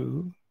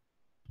 2.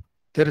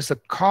 There is a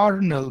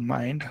carnal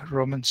mind,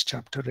 Romans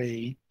chapter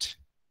 8.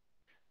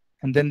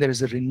 And then there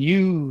is a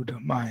renewed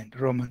mind,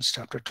 Romans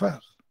chapter 12.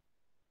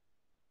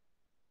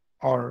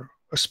 Or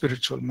a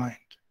spiritual mind.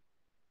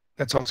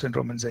 That's also in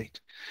Romans 8.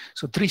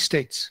 So three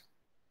states.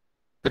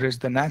 There is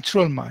the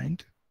natural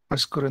mind, 1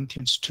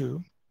 Corinthians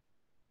 2.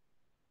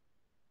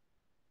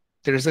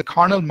 There is the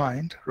carnal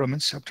mind,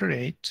 Romans chapter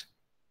 8.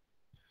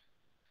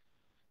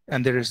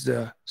 And there is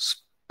the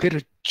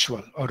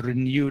spiritual or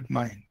renewed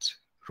mind,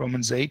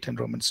 Romans 8 and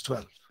Romans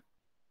 12.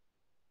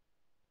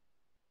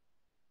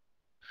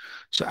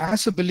 So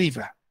as a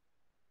believer,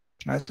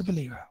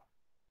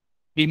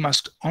 we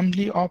must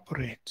only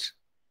operate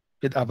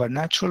with our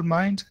natural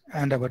mind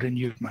and our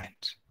renewed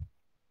mind.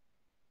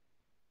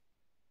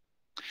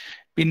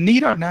 We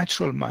need our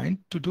natural mind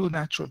to do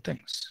natural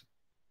things.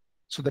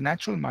 So the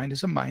natural mind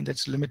is a mind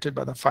that's limited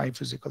by the 5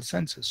 physical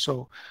senses.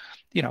 So,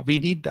 we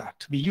need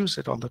that. We use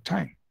it all the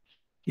time.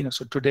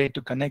 So today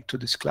to connect to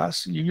this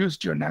class, you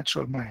used your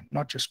natural mind,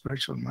 not your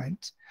spiritual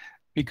mind.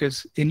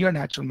 Because in your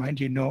natural mind,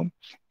 you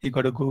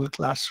go to Google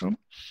Classroom,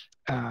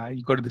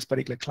 you go to this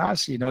particular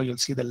class, you'll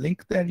see the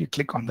link there. You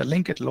click on the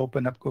link, it'll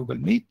open up Google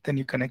Meet, then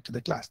you connect to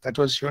the class. That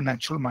was your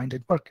natural mind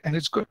at work, and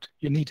it's good.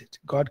 You need it.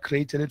 God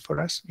created it for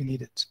us. We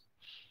need it.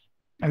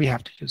 And we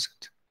have to use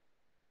it.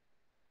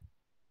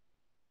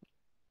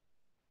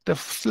 The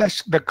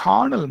flesh, the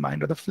carnal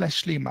mind or the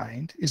fleshly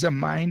mind is a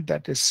mind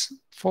that is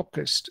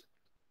focused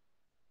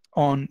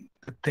on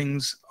the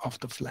things of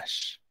the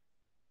flesh.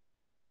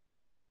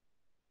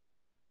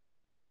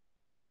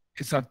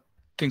 It's not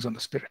things on the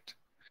spirit.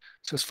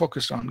 So it's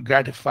focused on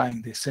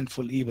gratifying the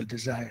sinful, evil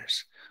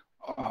desires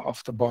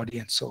of the body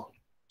and soul.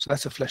 So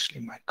that's a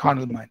fleshly mind,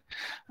 carnal mind.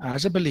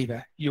 As a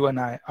believer, you and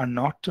I are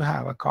not to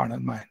have a carnal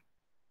mind.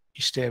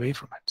 You stay away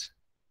from it.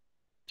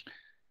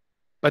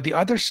 But the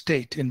other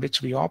state in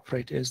which we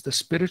operate is the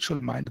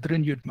spiritual mind, the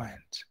renewed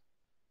mind,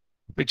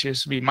 which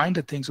is we mind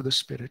the things of the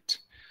spirit,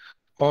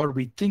 or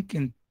we think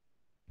in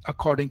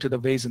according to the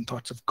ways and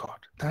thoughts of God.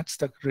 That's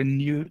the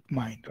renewed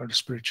mind or the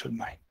spiritual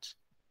mind.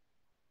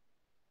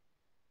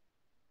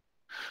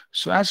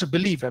 So as a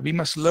believer, we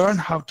must learn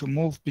how to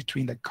move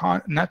between the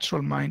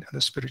natural mind and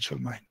the spiritual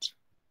mind,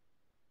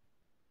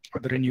 or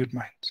the renewed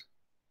mind.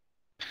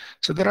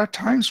 So there are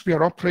times we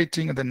are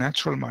operating in the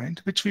natural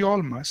mind, which we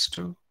all must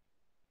do,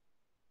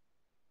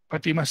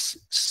 but we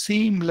must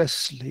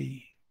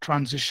seamlessly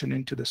transition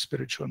into the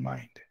spiritual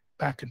mind,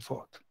 back and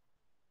forth,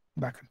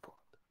 back and forth.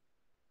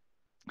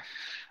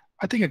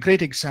 I think a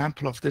great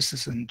example of this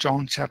is in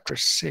John chapter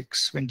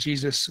 6, when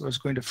Jesus was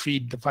going to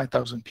feed the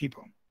 5,000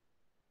 people.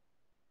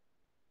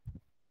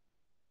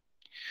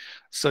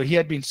 So he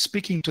had been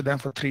speaking to them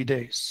for 3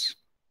 days.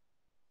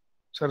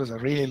 So it was a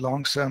really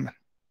long sermon.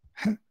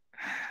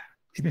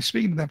 He'd been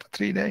speaking to them for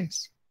 3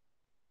 days.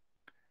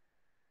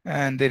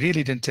 And they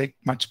really didn't take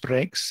much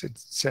breaks. It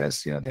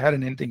says, they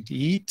hadn't anything to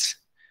eat.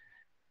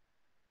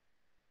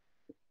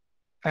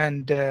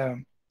 And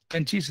then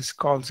Jesus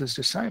calls his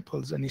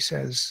disciples and he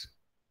says,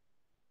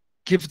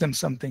 give them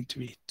something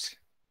to eat.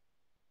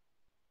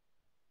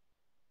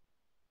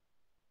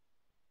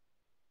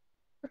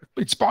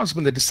 It's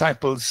possible the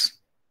disciples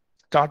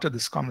started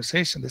this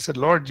conversation. They said,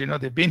 Lord,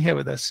 they've been here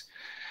with us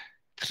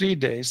 3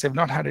 days. They've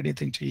not had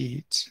anything to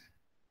eat.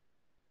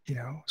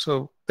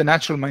 So the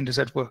natural mind is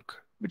at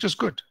work, which is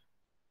good.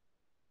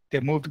 They're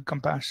moved with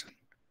compassion.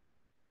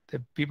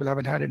 The people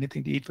haven't had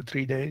anything to eat for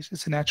 3 days.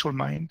 It's a natural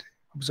mind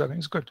observing.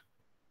 It's good.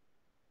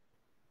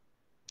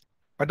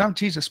 But now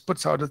Jesus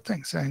puts out a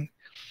thing saying,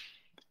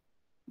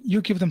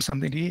 you give them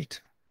something to eat.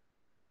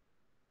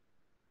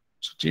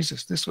 So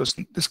Jesus,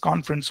 this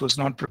conference was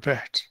not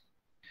prepared.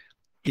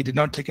 He did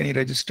not take any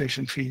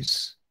registration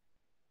fees.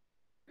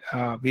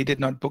 We did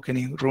not book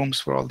any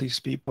rooms for all these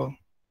people.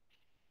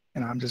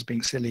 And I'm just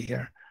being silly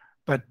here.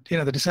 But,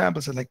 the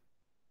disciples are like,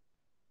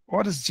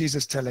 what is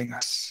Jesus telling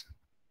us?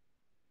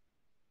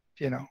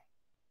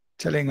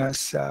 Telling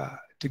us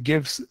to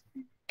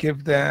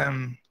give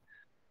them,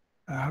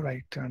 all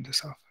right, turn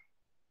this off.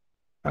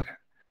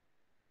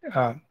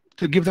 Okay.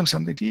 To give them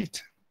something to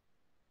eat.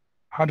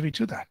 How do we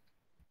do that?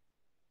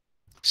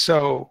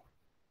 So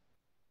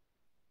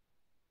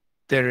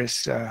there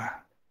is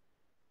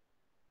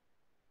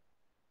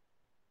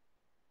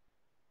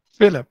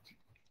Philip.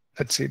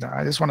 Let's see now.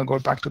 I just want to go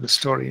back to the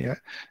story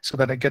here so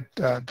that I get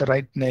the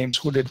right names,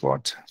 who did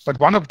what. But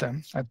one of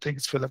them, I think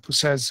it's Philip, who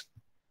says,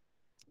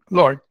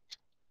 Lord,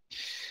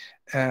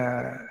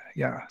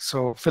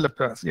 so Philip,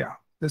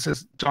 this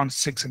is John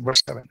 6 and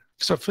verse 7.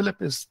 So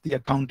Philip is the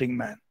accounting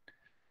man.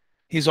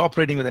 He's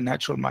operating with a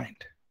natural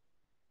mind.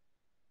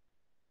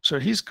 So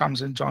he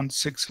comes in John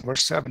 6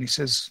 verse 7. He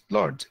says,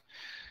 Lord,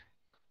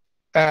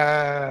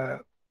 where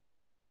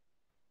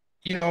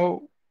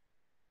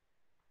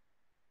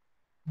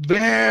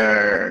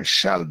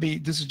shall we,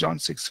 this is John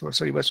 6,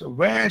 verse,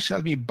 where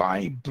shall we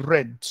buy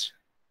bread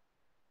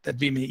that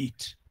we may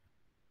eat?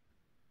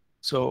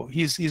 So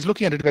he's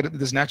looking at it with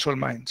this natural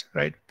mind,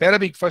 right? Very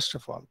big, first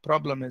of all.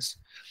 Problem is,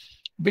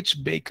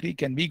 which bakery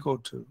can we go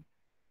to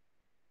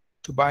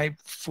buy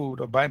food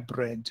or buy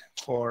bread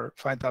for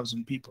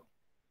 5,000 people?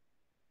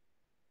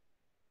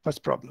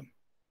 First problem.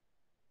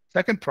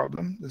 Second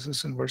problem, this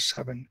is in verse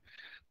 7,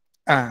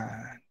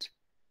 and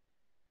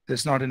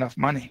there's not enough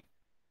money.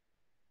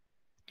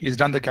 He's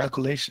done the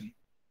calculation.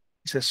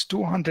 He says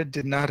 200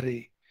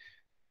 denarii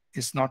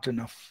is not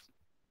enough.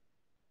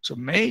 So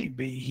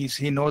maybe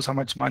he knows how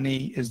much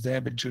money is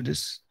there with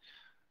Judas.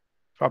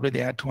 Probably they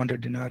had 200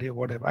 denarii or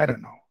whatever. I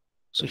don't know.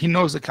 So he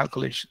knows the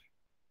calculation.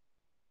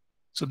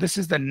 So this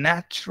is the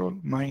natural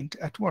mind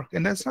at work.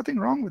 And there's nothing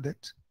wrong with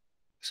it.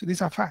 So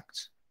these are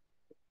facts.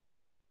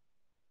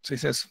 So he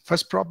says,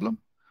 first problem.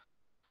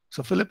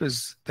 So Philip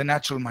is the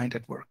natural mind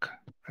at work,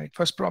 right?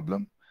 First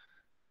problem,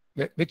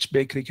 which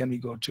bakery can we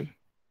go to?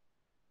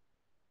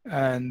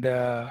 And,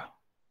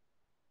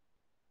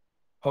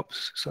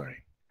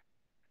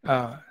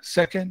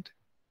 second,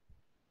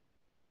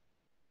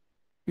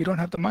 we don't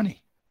have the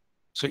money.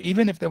 So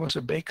even if there was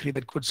a bakery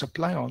that could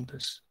supply all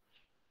this,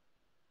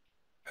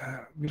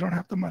 we don't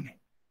have the money.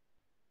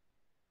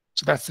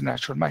 So that's the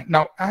natural mind.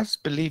 Now, as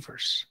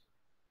believers,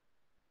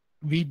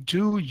 we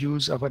do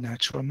use our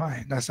natural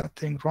mind. There's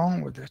nothing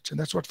wrong with it. And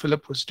that's what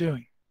Philip was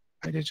doing.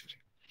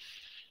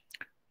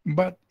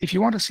 But if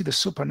you want to see the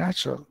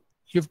supernatural,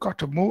 you've got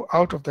to move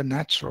out of the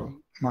natural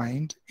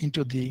mind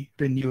into the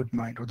renewed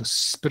mind or the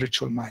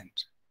spiritual mind.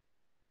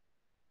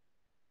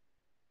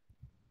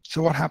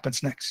 So what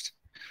happens next?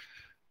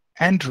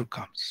 Andrew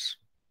comes.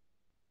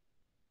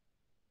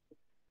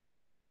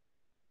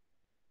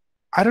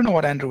 I don't know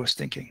what Andrew was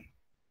thinking.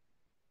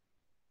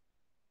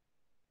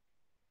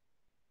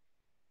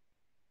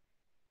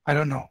 I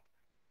don't know.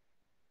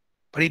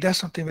 But he does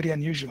something very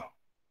unusual.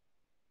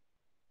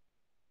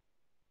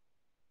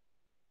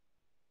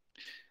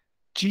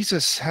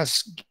 Jesus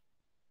has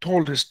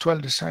told his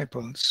 12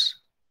 disciples,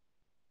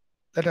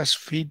 let us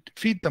feed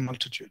the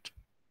multitude.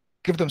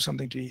 Give them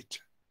something to eat.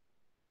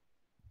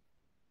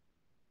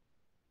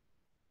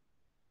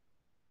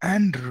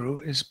 Andrew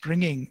is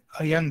bringing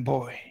a young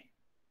boy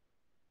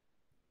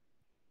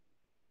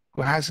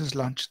who has his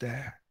lunch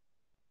there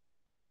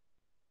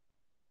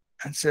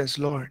and says,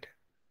 Lord,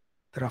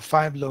 there are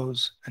 5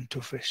 loaves and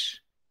 2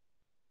 fish.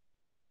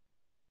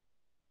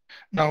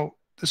 Now,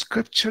 the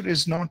scripture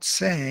is not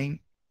saying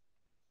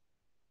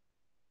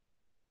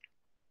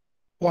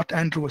what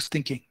Andrew was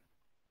thinking.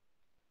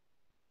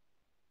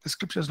 The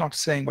scripture is not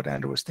saying what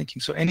Andrew was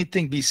thinking. So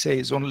anything we say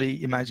is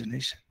only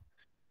imagination.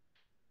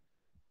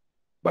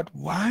 But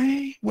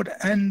why would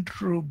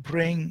Andrew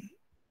bring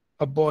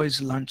a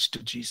boy's lunch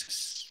to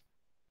Jesus?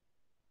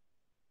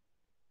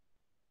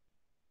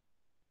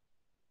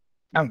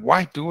 And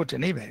why do it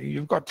anyway?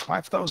 You've got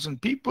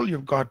 5,000 people,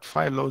 you've got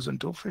 5 loaves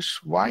and 2 fish.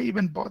 Why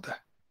even bother?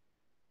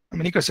 I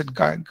mean, he could have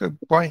said,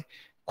 boy,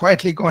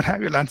 quietly go and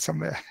have your lunch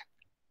somewhere.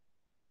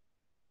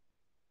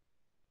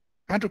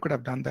 Andrew could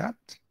have done that.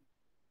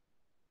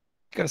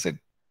 He could have said,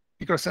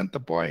 he could have sent the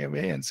boy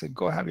away and said,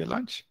 go have your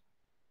lunch.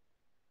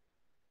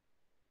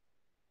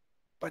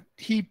 But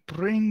he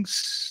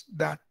brings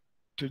that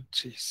to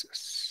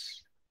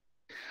Jesus.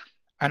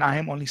 And I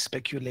am only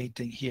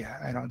speculating here.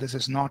 I know this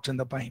is not in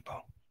the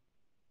Bible.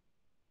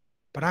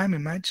 But I'm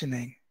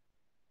imagining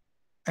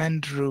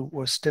Andrew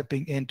was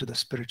stepping into the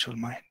spiritual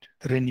mind,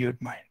 the renewed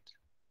mind.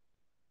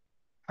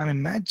 I'm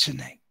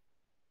imagining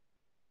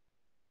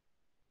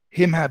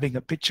him having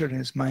a picture in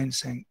his mind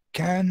saying,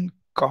 can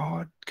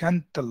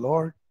the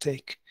Lord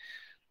take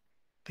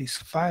these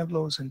 5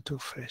 loaves and 2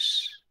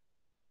 fish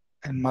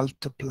and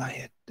multiply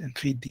it and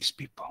feed these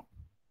people?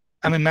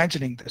 I'm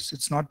imagining this.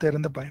 It's not there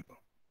in the Bible.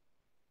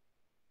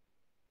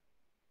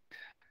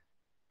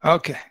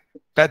 Okay,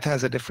 Beth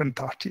has a different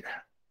thought here.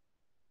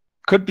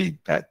 Could be,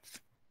 Beth.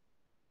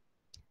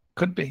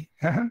 Could be.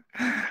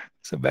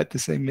 So Beth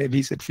is saying maybe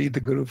he should feed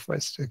the guru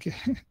first. Okay.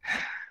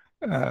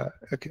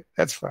 Okay,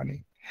 that's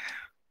funny.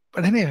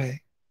 But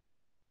anyway,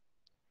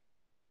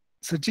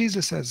 so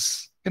Jesus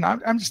says,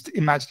 I'm just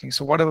imagining.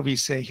 So whatever we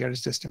say here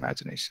is just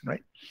imagination,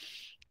 right?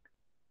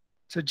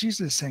 So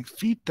Jesus is saying,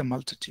 feed the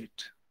multitude.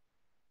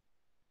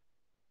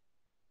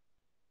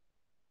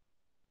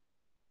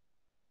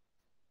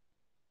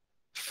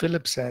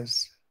 Philip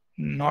says,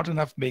 not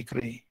enough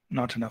bakery,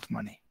 not enough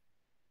money.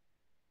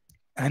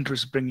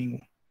 Andrew's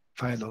bringing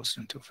 5 loaves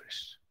and 2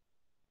 fish.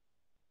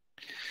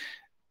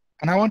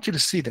 And I want you to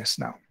see this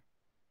now.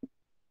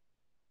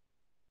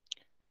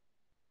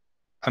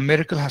 A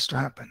miracle has to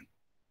happen.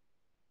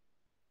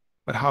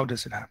 But how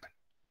does it happen?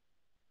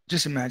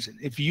 Just imagine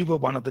if you were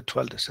one of the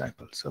 12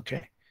 disciples,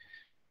 okay?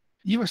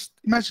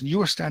 Imagine you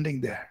were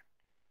standing there.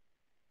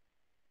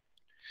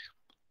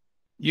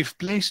 You've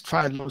placed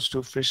 5 loaves,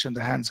 2 fish in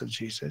the hands of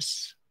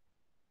Jesus.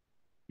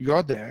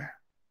 You're there.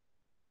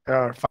 There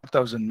are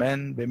 5,000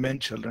 men, women,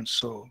 children,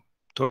 so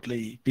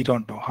totally, we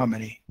don't know how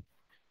many.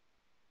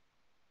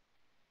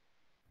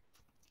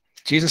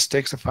 Jesus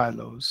takes the 5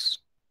 loaves,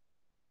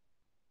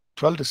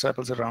 12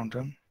 disciples around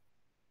him.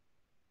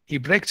 He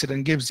breaks it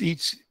and gives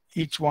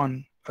each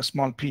one a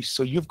small piece.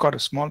 So you've got a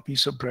small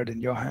piece of bread in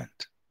your hand.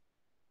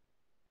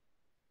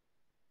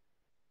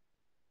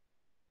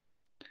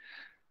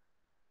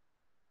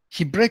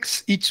 He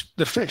breaks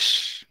the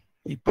fish.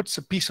 He puts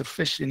a piece of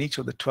fish in each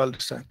of the 12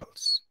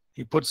 disciples.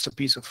 He puts a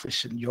piece of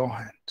fish in your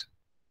hand.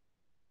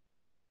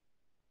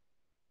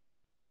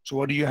 So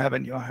what do you have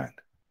in your hand?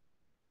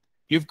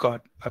 You've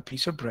got a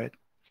piece of bread.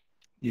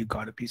 You've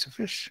got a piece of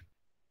fish.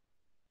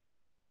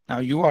 Now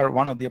you are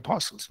one of the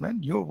apostles, man.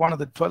 You're one of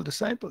the 12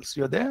 disciples.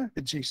 You're there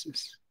with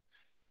Jesus.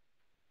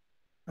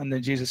 And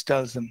then Jesus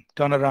tells them,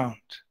 turn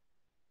around.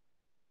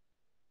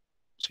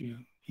 So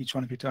each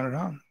one of you turn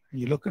around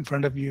and you look in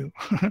front of you.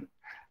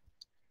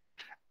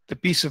 The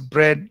piece of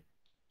bread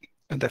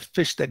and the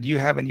fish that you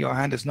have in your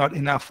hand is not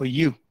enough for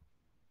you.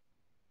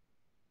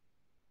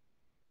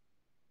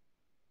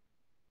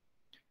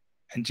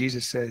 And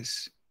Jesus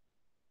says,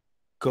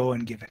 go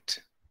and give it.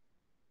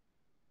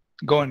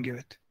 Go and give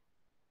it.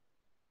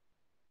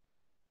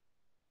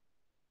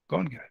 Go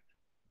and give it.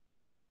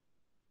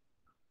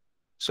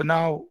 So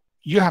now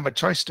you have a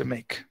choice to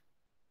make.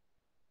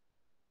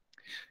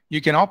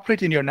 You can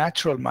operate in your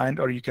natural mind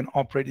or you can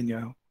operate in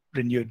your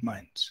renewed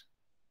minds.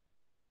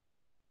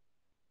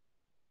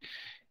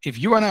 If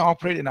you and I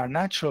operate in our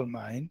natural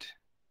mind,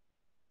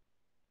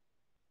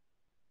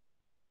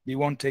 we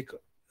won't take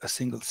a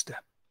single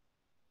step.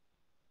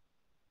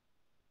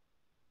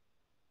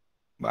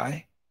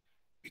 Why?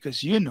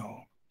 Because you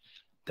know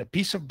the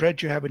piece of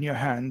bread you have in your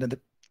hand and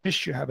the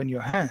fish you have in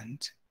your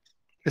hand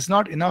is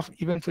not enough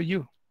even for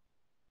you.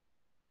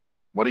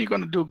 What are you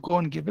going to do? Go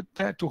and give it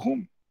there to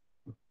whom?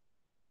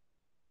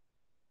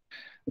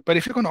 But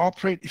if you're going to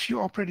operate, if you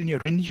operate in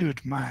your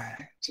renewed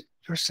mind,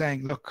 you're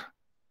saying, look,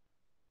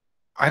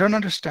 I don't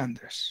understand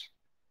this,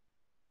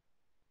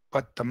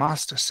 but the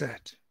master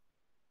said,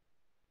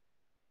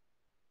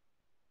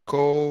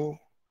 go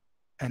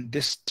and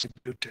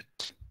distribute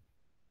it.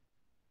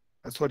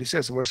 That's what he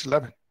says in verse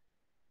 11.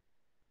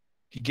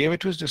 He gave it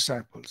to his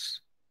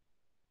disciples,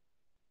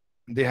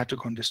 and they had to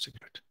go and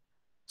distribute it.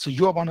 So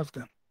you are one of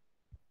them.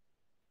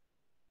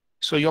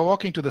 So you're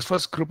walking to the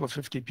first group of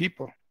 50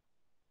 people.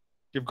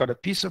 You've got a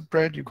piece of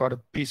bread, you've got a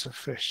piece of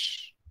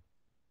fish.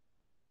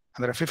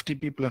 And there are 50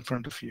 people in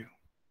front of you,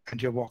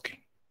 and you're walking.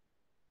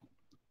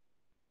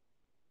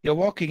 You're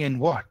walking in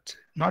what?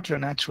 Not your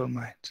natural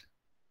mind.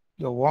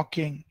 You're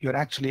walking, you're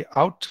actually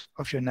out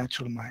of your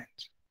natural mind,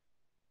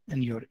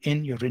 and you're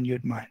in your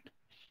renewed mind.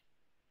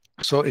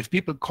 So if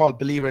people call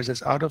believers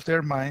as out of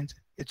their mind,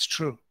 it's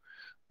true.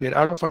 We're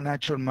out of our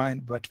natural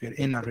mind, but we're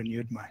in our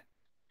renewed mind.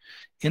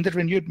 In the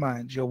renewed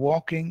mind, you're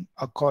walking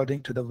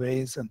according to the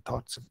ways and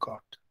thoughts of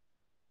God.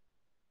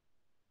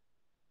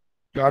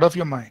 You're out of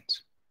your mind.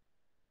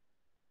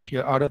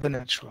 You're out of the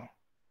natural.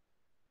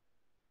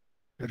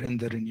 You're in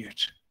the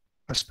renewed,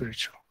 the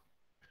spiritual.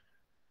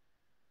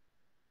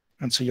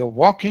 And so you're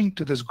walking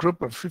to this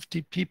group of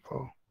 50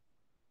 people,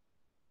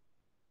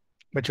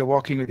 but you're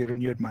walking with your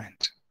renewed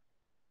mind.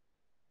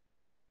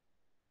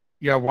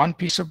 You have one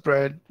piece of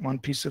bread, one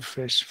piece of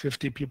fish,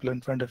 50 people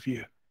in front of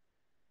you.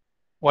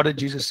 What did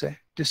Jesus say?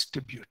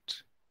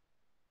 Distribute.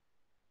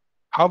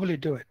 How will you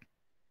do it?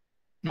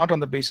 Not on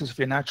the basis of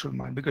your natural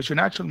mind, because your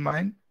natural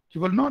mind, you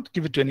will not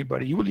give it to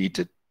anybody. You will eat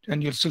it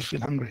and you'll still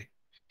feel hungry.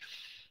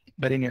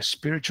 But in your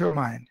spiritual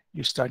mind,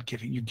 you start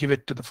giving. You give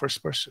it to the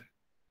first person.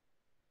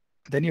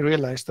 Then you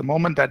realize the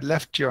moment that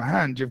left your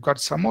hand, you've got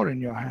some more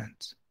in your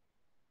hands.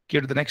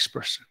 Give to the next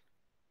person.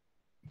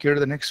 Give to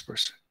the next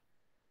person.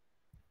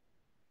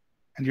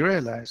 And you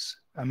realize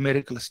a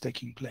miracle is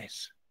taking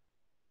place.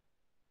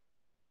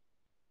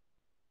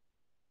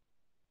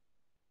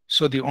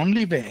 So the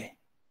only way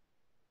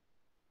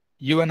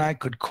you and I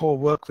could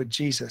co-work with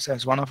Jesus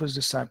as one of his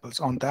disciples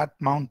on that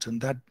mountain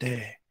that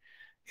day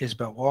is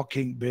by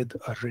walking with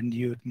a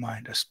renewed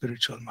mind, a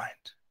spiritual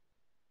mind,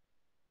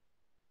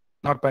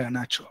 not by a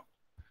natural.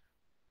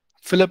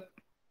 Philip,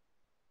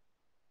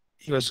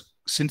 he was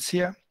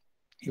sincere,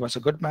 he was a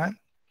good man,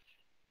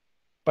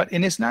 but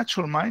in his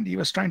natural mind, he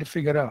was trying to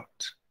figure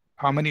out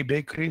how many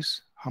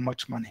bakeries, how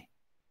much money.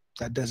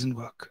 That doesn't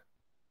work.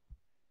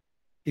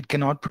 It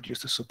cannot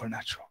produce the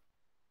supernatural.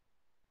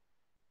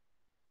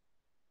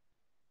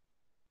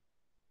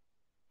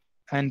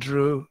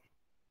 Andrew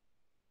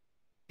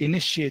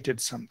initiated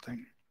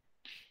something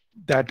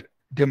that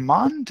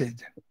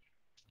demanded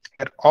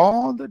that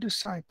all the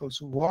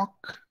disciples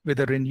walk with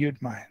a renewed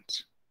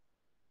mind.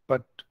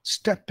 But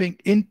stepping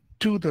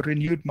into the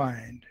renewed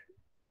mind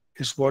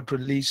is what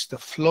released the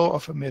flow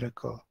of a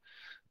miracle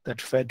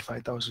that fed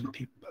 5,000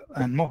 people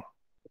and more.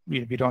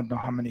 We don't know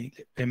how many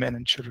women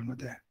and children were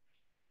there.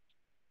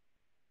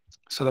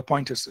 So the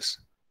point is this: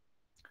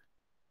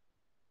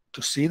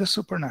 to see the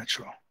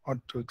supernatural or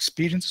to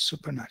experience the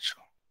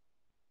supernatural,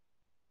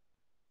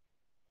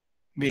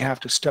 we have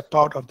to step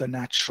out of the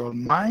natural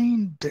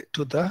mind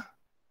to the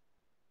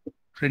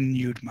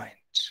renewed mind.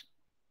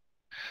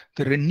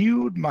 The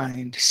renewed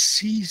mind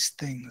sees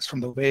things from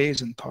the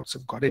ways and thoughts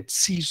of God. It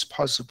sees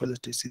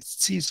possibilities. It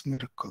sees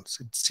miracles.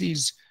 It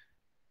sees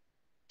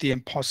the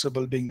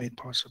impossible being made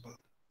possible,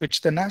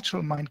 which the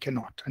natural mind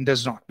cannot and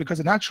does not, because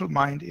the natural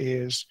mind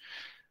is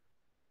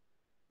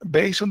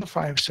based on the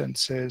five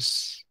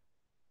senses,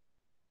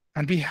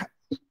 and we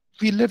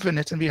live in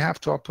it, and we have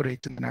to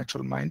operate in the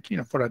natural mind,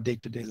 for our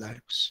day-to-day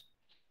lives.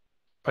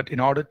 But in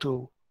order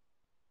to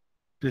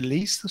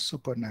release the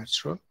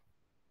supernatural,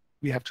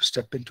 we have to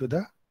step into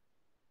the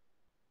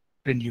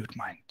renewed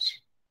mind.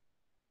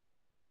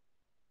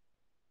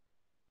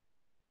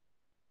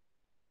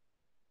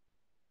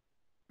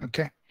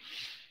 Okay,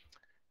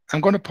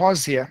 I'm going to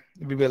pause here.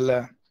 We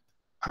will.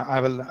 I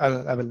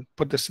will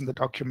put this in the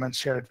document,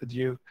 share it with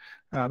you.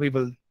 We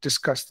will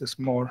discuss this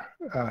more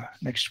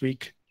next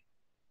week.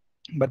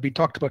 But we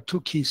talked about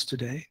two keys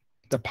today: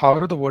 the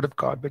power of the Word of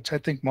God, which I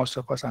think most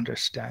of us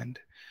understand.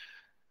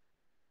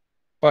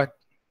 But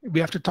we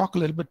have to talk a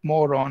little bit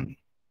more on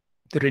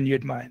the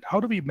renewed mind. How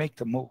do we make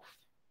the move?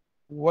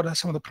 What are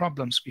some of the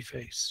problems we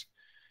face?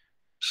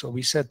 So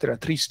we said there are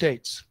three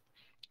states: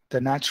 the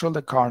natural,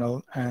 the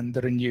carnal, and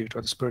the renewed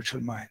or the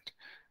spiritual mind.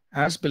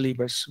 As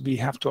believers, we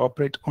have to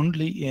operate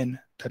only in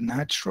the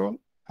natural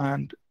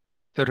and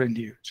the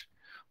renewed.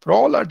 For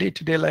all our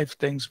day-to-day life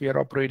things, we are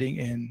operating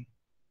in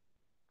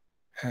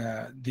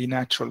the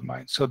natural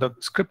mind. So the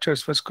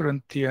scriptures, 1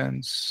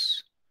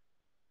 Corinthians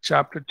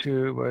chapter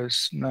 2,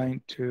 verse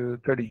 9 to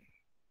 13.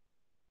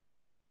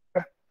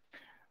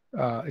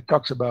 It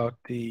talks about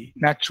the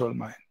natural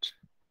mind.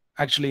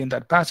 Actually, in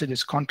that passage,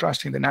 it's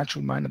contrasting the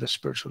natural mind and the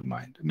spiritual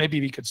mind.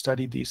 Maybe we could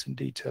study these in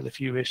detail if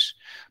you wish,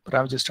 but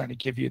I was just trying to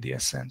give you the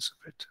essence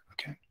of it.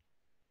 Okay.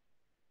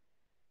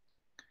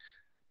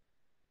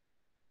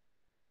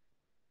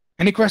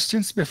 Any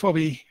questions before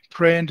we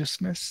pray and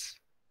dismiss?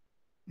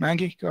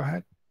 Maggie, go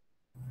ahead.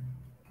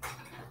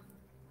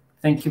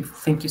 Thank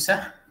you,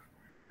 sir.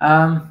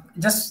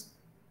 Just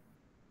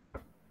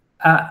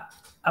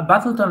a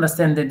battle to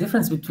understand the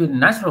difference between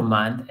natural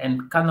mind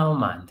and carnal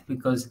mind,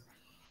 because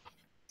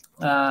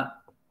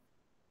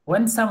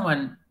when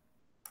someone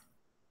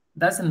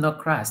doesn't know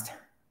Christ,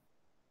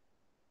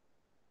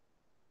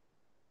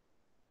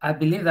 I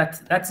believe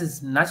that that's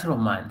his natural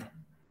mind.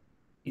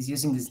 He's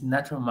using his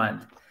natural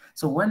mind.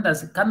 So when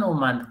does carnal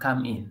mind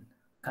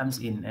comes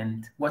in,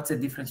 and what's the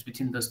difference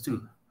between those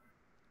two?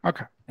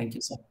 Okay. Thank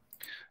you, sir.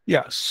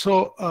 Yeah.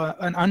 So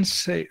an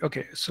unsaved.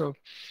 Okay. So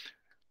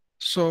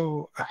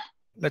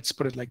let's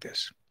put it like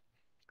this: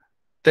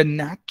 the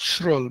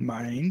natural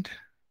mind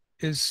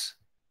is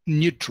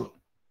neutral.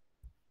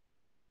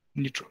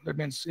 Neutral. That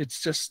means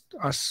it's just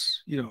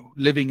us,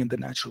 living in the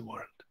natural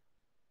world.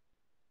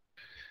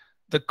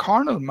 The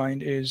carnal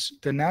mind is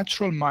the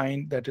natural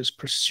mind that is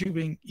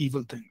pursuing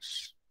evil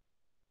things.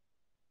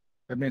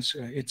 That means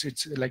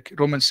it's like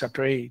Romans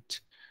chapter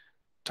 8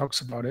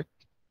 talks about it.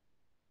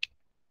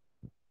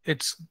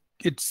 It's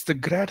the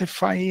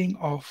gratifying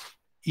of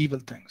evil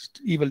things,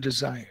 evil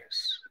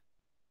desires.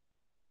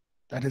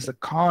 That is the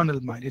carnal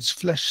mind. It's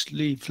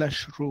fleshly,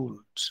 flesh ruled.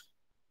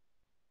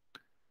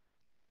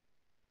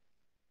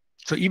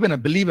 So even a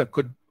believer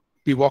could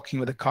be walking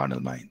with a carnal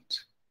mind.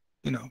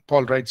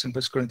 Paul writes in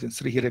 1 Corinthians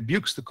 3, he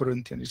rebukes the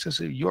Corinthians. He says,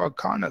 you are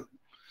carnal.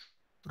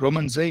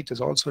 Romans 8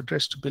 is also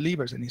addressed to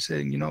believers, and he's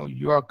saying,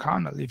 you are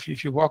carnal. If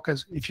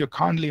you're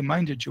carnally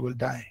minded, you will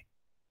die.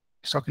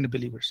 He's talking to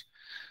believers.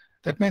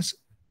 That means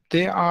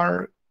they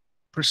are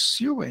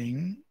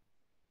pursuing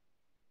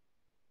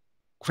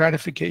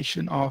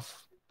gratification of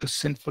the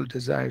sinful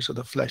desires of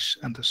the flesh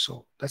and the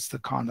soul. That's the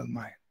carnal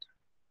mind.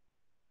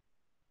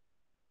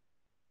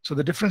 So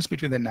the difference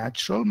between the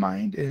natural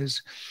mind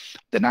is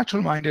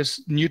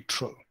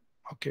neutral.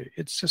 Okay,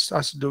 it's just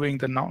us doing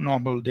the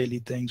normal daily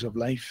things of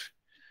life.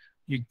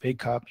 You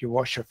wake up, you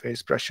wash your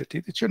face, brush your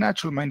teeth. It's your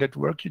natural mind at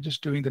work. You're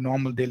just doing the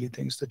normal daily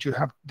things that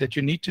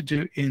you need to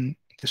do in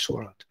this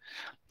world.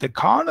 The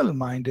carnal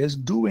mind is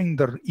doing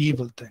the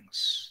evil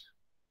things.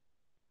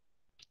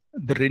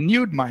 The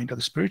renewed mind or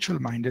the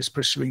spiritual mind is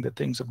pursuing the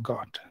things of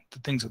God, the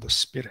things of the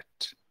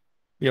Spirit.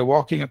 We are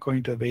walking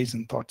according to the ways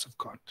and thoughts of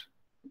God.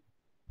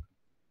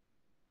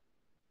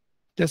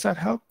 Does that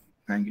help,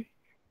 Maggie?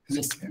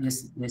 Yes,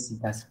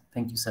 it does.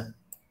 Thank you, sir.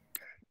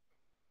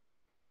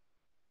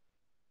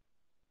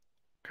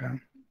 Okay.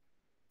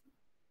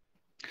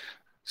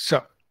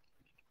 So,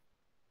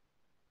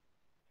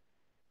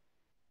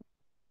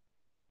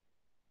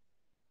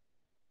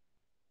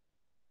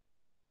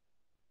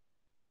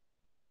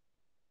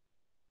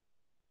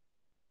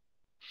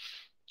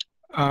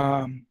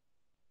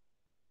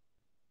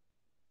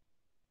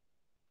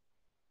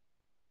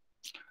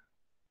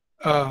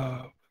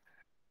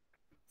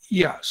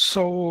 yeah,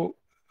 so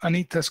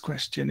Anita's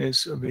question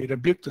is, we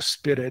rebuke the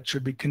spirit.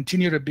 Should we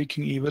continue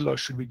rebuking evil, or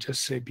should we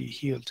just say be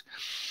healed?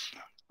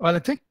 Well, I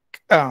think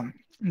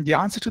the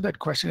answer to that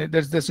question,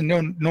 there's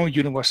no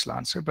universal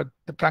answer, but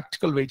the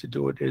practical way to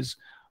do it is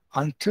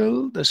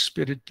until the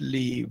spirit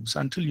leaves,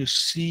 until you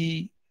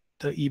see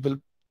the evil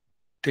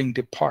thing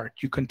depart,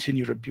 you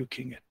continue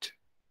rebuking it,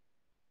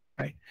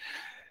 right?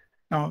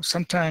 Now,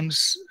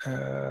 sometimes,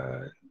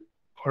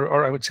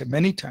 or I would say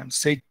many times,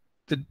 say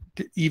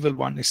the evil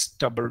one is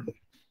stubborn,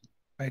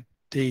 right?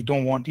 They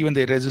don't want, even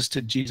they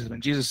resisted Jesus. When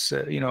Jesus,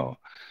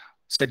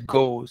 said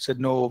go, said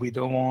no, we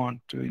don't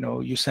want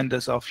to, you send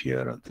us off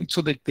here.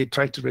 So they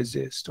try to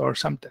resist, or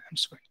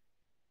sometimes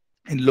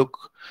and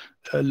look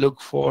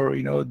for,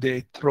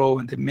 they throw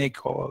and they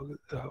make all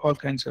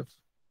kinds of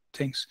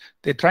things.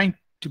 They're trying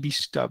to be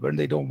stubborn.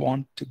 They don't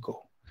want to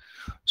go.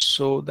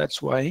 So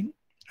that's why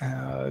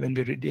when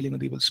we're dealing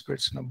with evil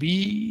spirits,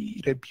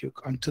 we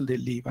rebuke until they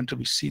leave, until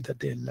we see that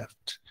they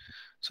left.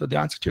 So the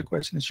answer to your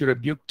question is you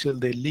rebuke till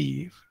they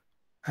leave.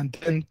 And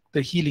then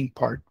the healing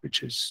part,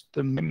 which is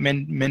the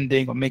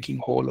mending or making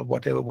whole of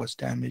whatever was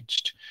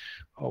damaged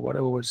or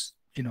whatever was,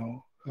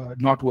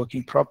 not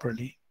working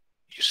properly,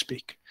 you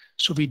speak.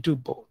 So we do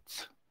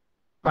both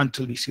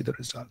until we see the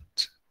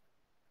result.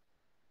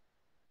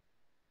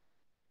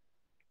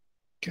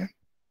 Okay.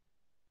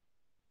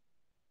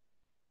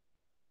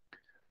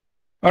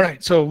 All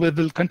right. So we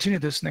will continue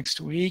this next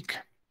week.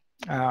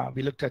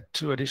 We looked at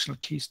 2 additional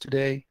keys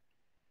today.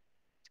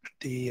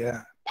 The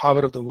power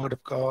of the Word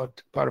of God,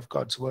 power of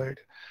God's Word.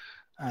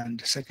 And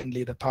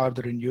secondly, the power of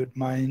the renewed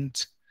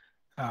mind.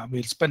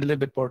 We'll spend a little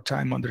bit more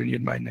time on the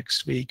renewed mind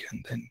next week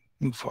and then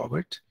move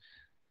forward.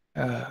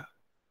 So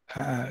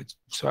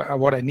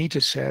what I need to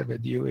share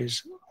with you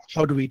is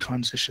how do we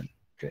transition?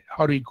 Okay?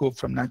 How do we go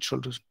from natural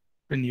to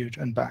renewed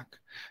and back?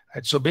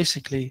 Right? So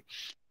basically,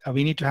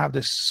 we need to have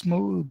this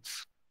smooth,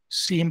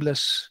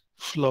 seamless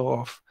flow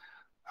of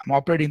I'm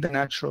operating the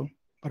natural,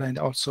 but I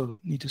also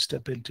need to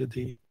step into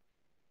the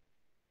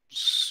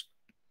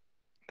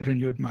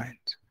renewed mind.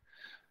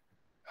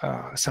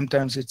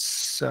 Sometimes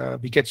it's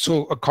we get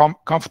so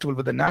comfortable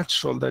with the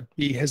natural that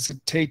we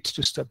hesitate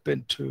to step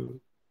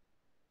into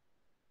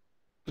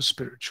to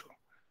spiritual.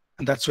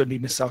 And that's when we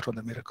miss out on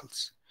the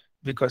miracles,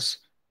 because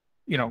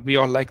we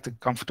all like the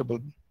comfortable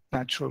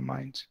natural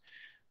minds,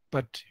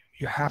 but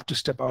you have to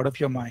step out of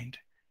your mind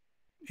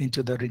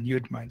into the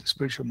renewed mind, the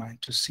spiritual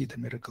mind, to see the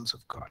miracles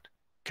of God.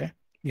 Okay,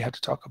 we had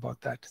to talk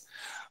about that.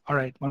 All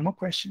right, one more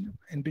question.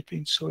 In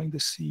between sowing the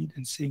seed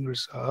and seeing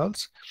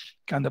results,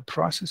 can the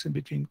process in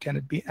between, can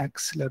it be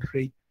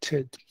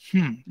accelerated?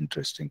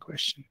 Interesting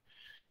question.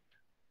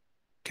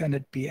 Can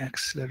it be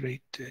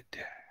accelerated?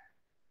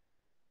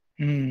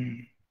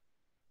 Can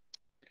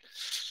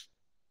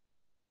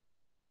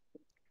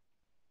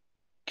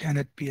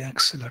it be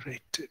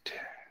accelerated?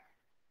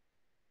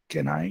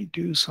 Can I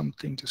do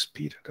something to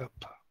speed it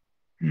up?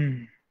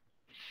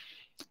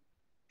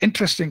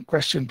 Interesting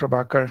question,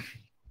 Prabhakar.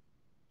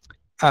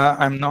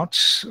 I'm not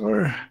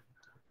sure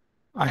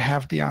I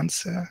have the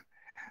answer.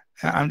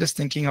 I'm just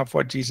thinking of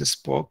what Jesus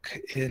spoke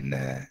in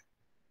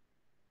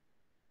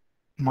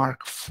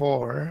Mark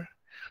 4.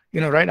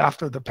 Right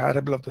after the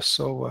parable of the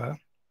sower,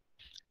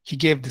 he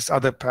gave this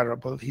other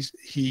parable.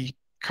 He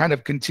kind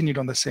of continued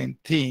on the same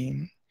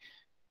theme.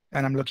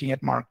 And I'm looking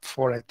at Mark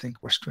 4, I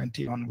think, verse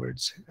 20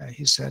 onwards.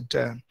 He said,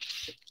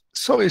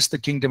 so is the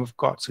kingdom of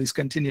God. So he's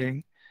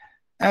continuing.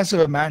 As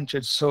a man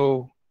should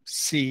sow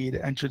seed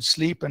and should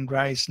sleep and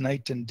rise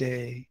night and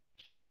day.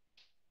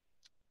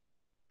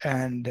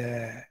 And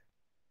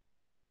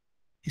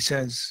he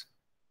says,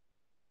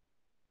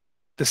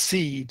 the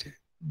seed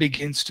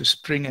begins to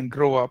spring and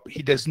grow up.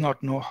 He does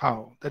not know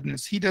how. That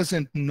means he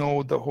doesn't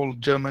know the whole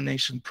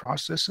germination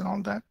process and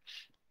all that.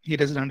 He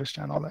doesn't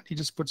understand all that. He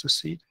just puts a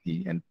seed,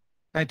 and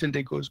night and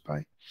day goes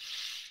by.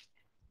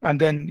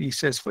 And then he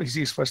says, he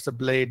sees first the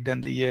blade,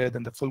 then the ear,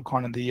 then the full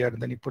corn in the ear, and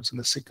then he puts in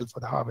the sickle for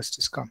the harvest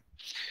is come.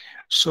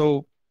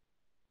 So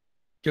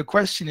your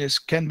question is,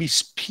 can we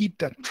speed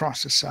that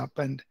process up?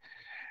 And,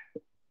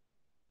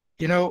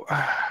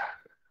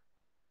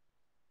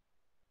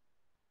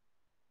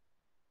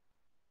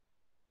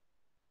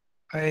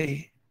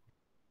 I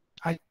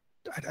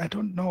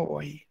don't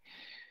know.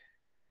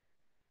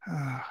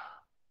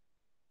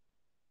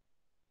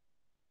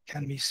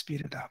 Can we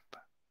speed it up?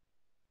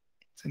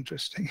 It's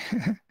interesting.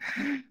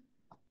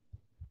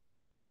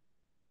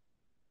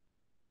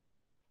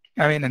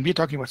 I mean, and we're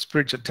talking about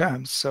spiritual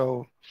terms.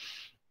 So,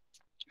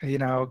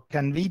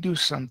 can we do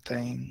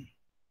something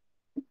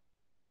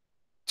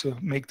to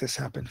make this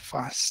happen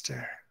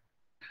faster?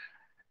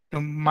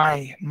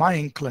 My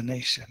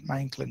inclination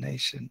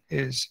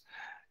is,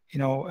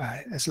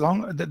 as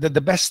long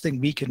the best thing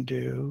we can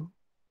do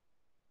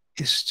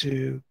is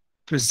to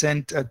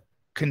present a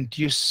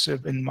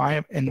conducive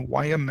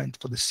environment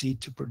for the seed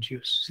to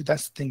produce. See,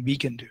 that's the thing we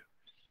can do.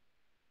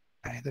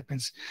 Right? That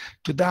means,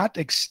 to that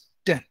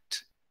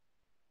extent,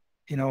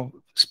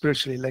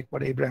 spiritually, like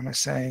what Abraham is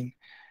saying,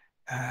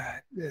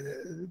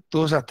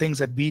 those are things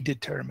that we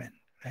determine,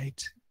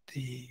 right?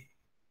 The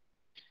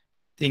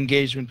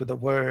engagement with the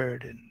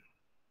word and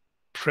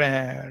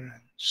prayer and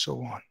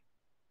so on,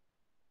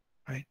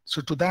 right?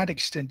 So to that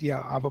extent, yeah,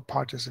 our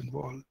part is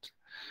involved.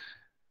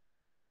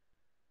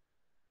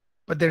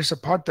 But there's a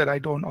part that I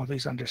don't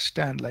always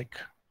understand, like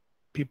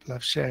people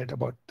have shared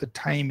about the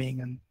timing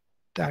and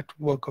that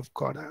work of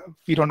God.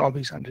 We don't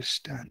always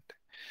understand.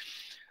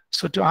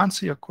 So to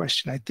answer your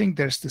question, I think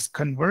there's this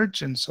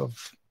convergence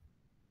of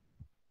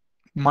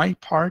my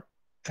part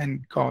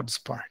and God's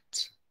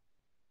part.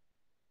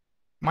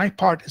 My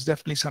part is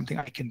definitely something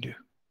I can do,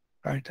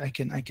 right? I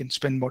can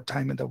spend more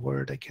time in the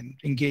Word. I can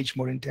engage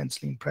more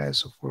intensely in prayer.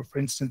 So for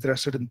instance, there are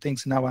certain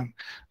things now I'm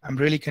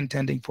really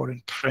contending for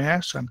in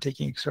prayer. So I'm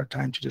taking extra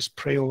time to just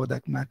pray over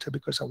that matter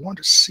because I want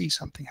to see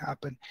something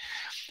happen.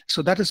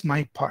 So that is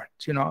my part.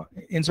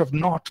 Instead of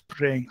not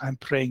praying, I'm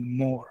praying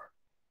more.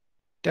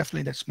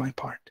 Definitely, that's my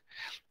part.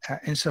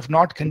 Instead of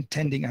not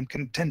contending, I'm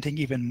contending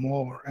even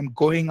more. I'm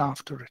going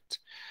after it.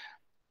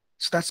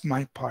 So that's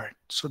my part.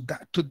 So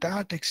that to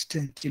that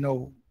extent,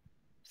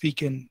 we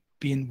can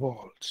be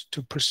involved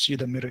to pursue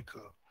the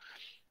miracle.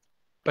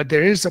 But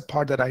there is a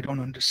part that I don't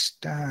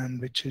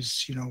understand, which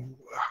is,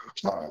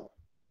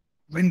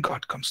 when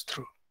God comes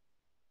through,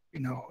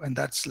 and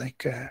that's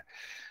like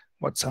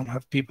what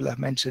people have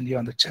mentioned here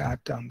on the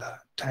chat, on the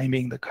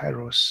timing, the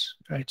kairos,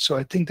 right? So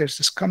I think there's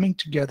this coming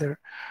together.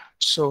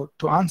 So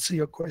to answer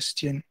your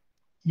question,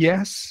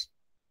 yes,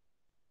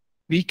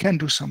 we can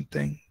do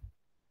something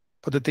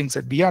for the things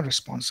that we are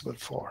responsible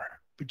for,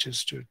 which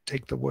is to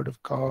take the word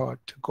of God,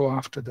 to go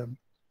after the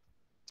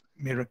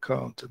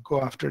miracle, to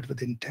go after it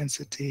with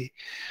intensity.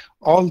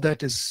 All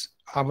that is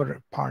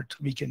our part.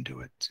 We can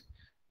do it.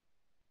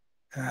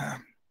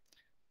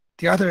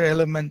 The other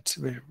element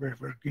where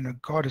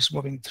God is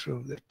moving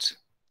through that,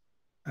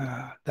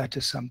 that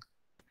is some,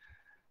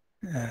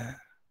 that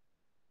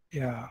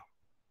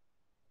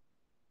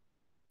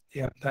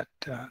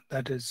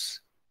is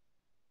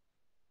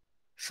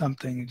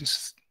something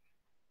just,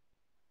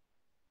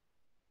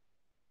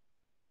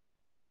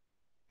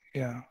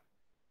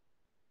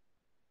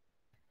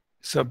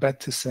 So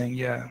Beth is saying,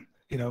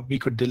 we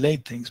could delay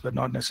things, but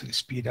not necessarily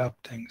speed up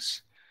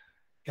things.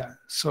 Yeah,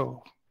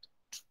 so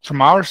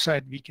from our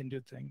side, we can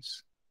do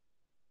things.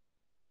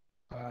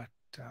 but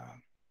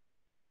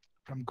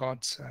from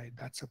God's side,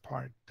 that's a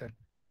part that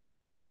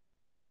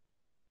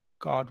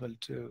God will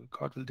do,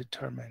 God will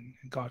determine,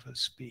 and God will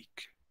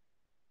speak.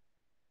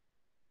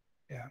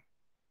 Yeah.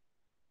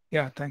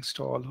 Yeah, thanks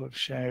to all who have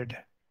shared.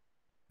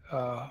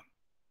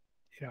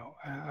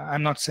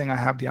 I'm not saying I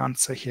have the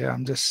answer here.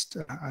 I'm just,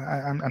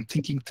 I'm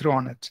thinking through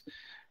on it.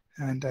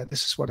 And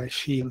this is what I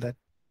feel, that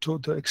to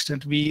the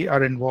extent we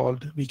are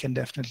involved, we can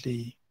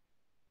definitely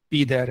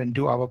be there and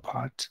do our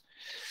part.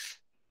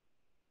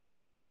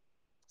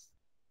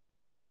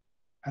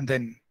 And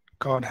then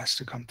God has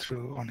to come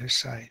through on his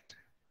side.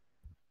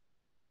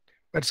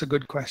 That's a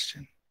good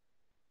question.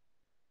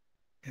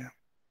 Yeah.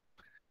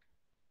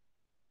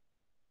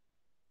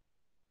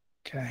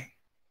 Okay.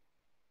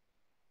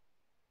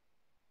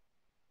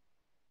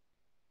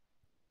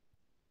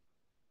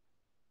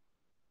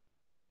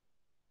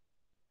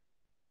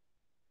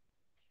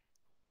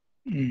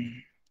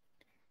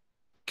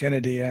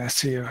 Kennedy, I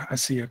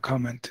see your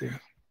comment too.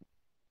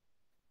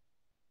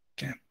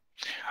 Okay.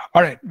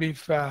 All right,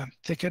 we've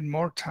taken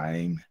more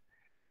time.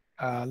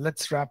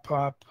 Let's wrap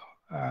up.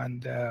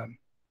 And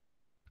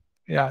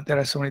yeah, there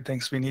are so many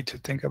things we need to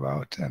think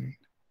about and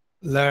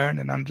learn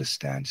and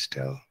understand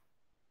still.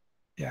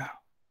 Yeah.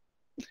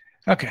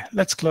 Okay,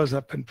 let's close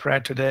up in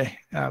prayer today.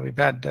 We've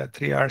had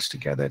 3 hours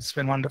together. It's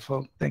been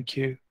wonderful. Thank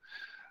you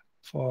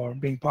for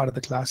being part of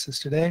the classes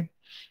today.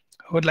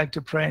 Who would like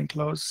to pray and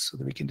close so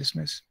that we can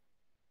dismiss?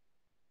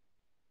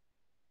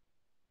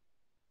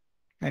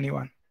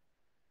 Anyone?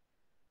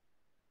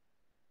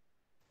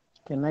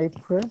 Can I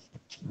pray?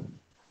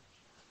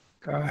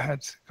 Go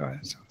ahead.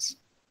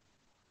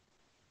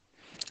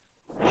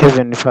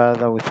 Heavenly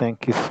Father, we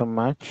thank you so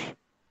much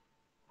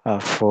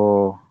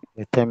for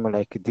a time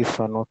like this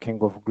one, O King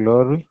of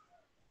Glory,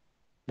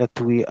 that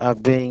we are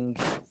being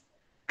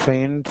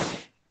trained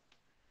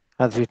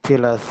as you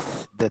tell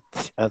us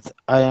that as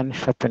iron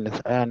sharpens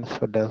iron,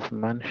 so does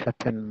man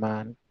sharpen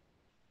man.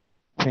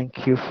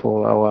 Thank you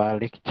for our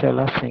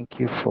lecturer. Thank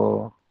you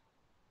for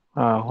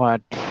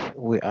what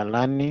we are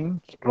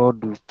learning.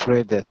 Lord, we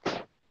pray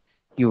that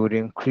you will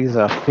increase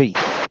our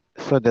faith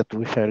so that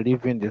we shall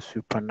live in the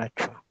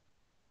supernatural.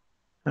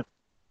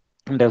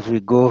 And as we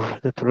go,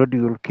 that Lord,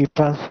 you will keep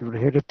us, you will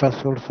help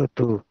us also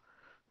to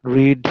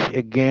read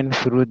again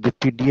through the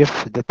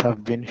PDFs that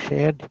have been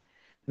shared,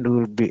 and we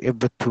will be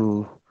able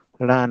to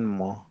learn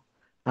more.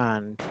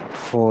 And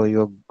for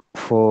your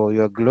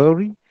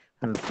glory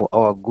and for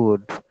our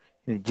good.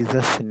 In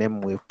Jesus'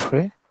 name we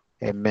pray.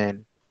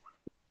 Amen.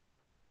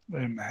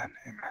 Amen.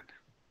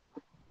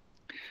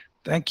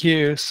 Thank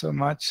you so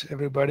much,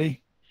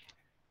 everybody.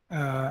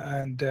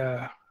 Yeah,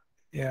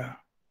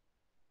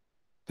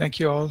 thank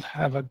you all.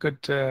 Have a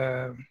good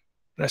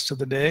rest of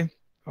the day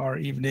or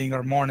evening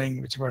or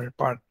morning, whichever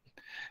part.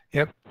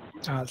 Yep.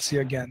 I'll see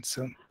you again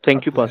soon.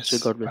 Thank you, Pastor.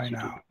 God bless Bye you.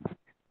 now.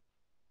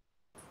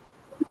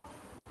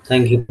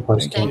 Thank you,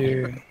 Pastor. Thank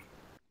you.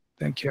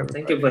 Thank you,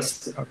 everybody. Thank you,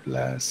 Pastor. God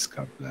bless.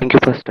 Thank you,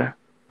 Pastor.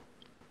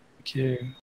 Thank you.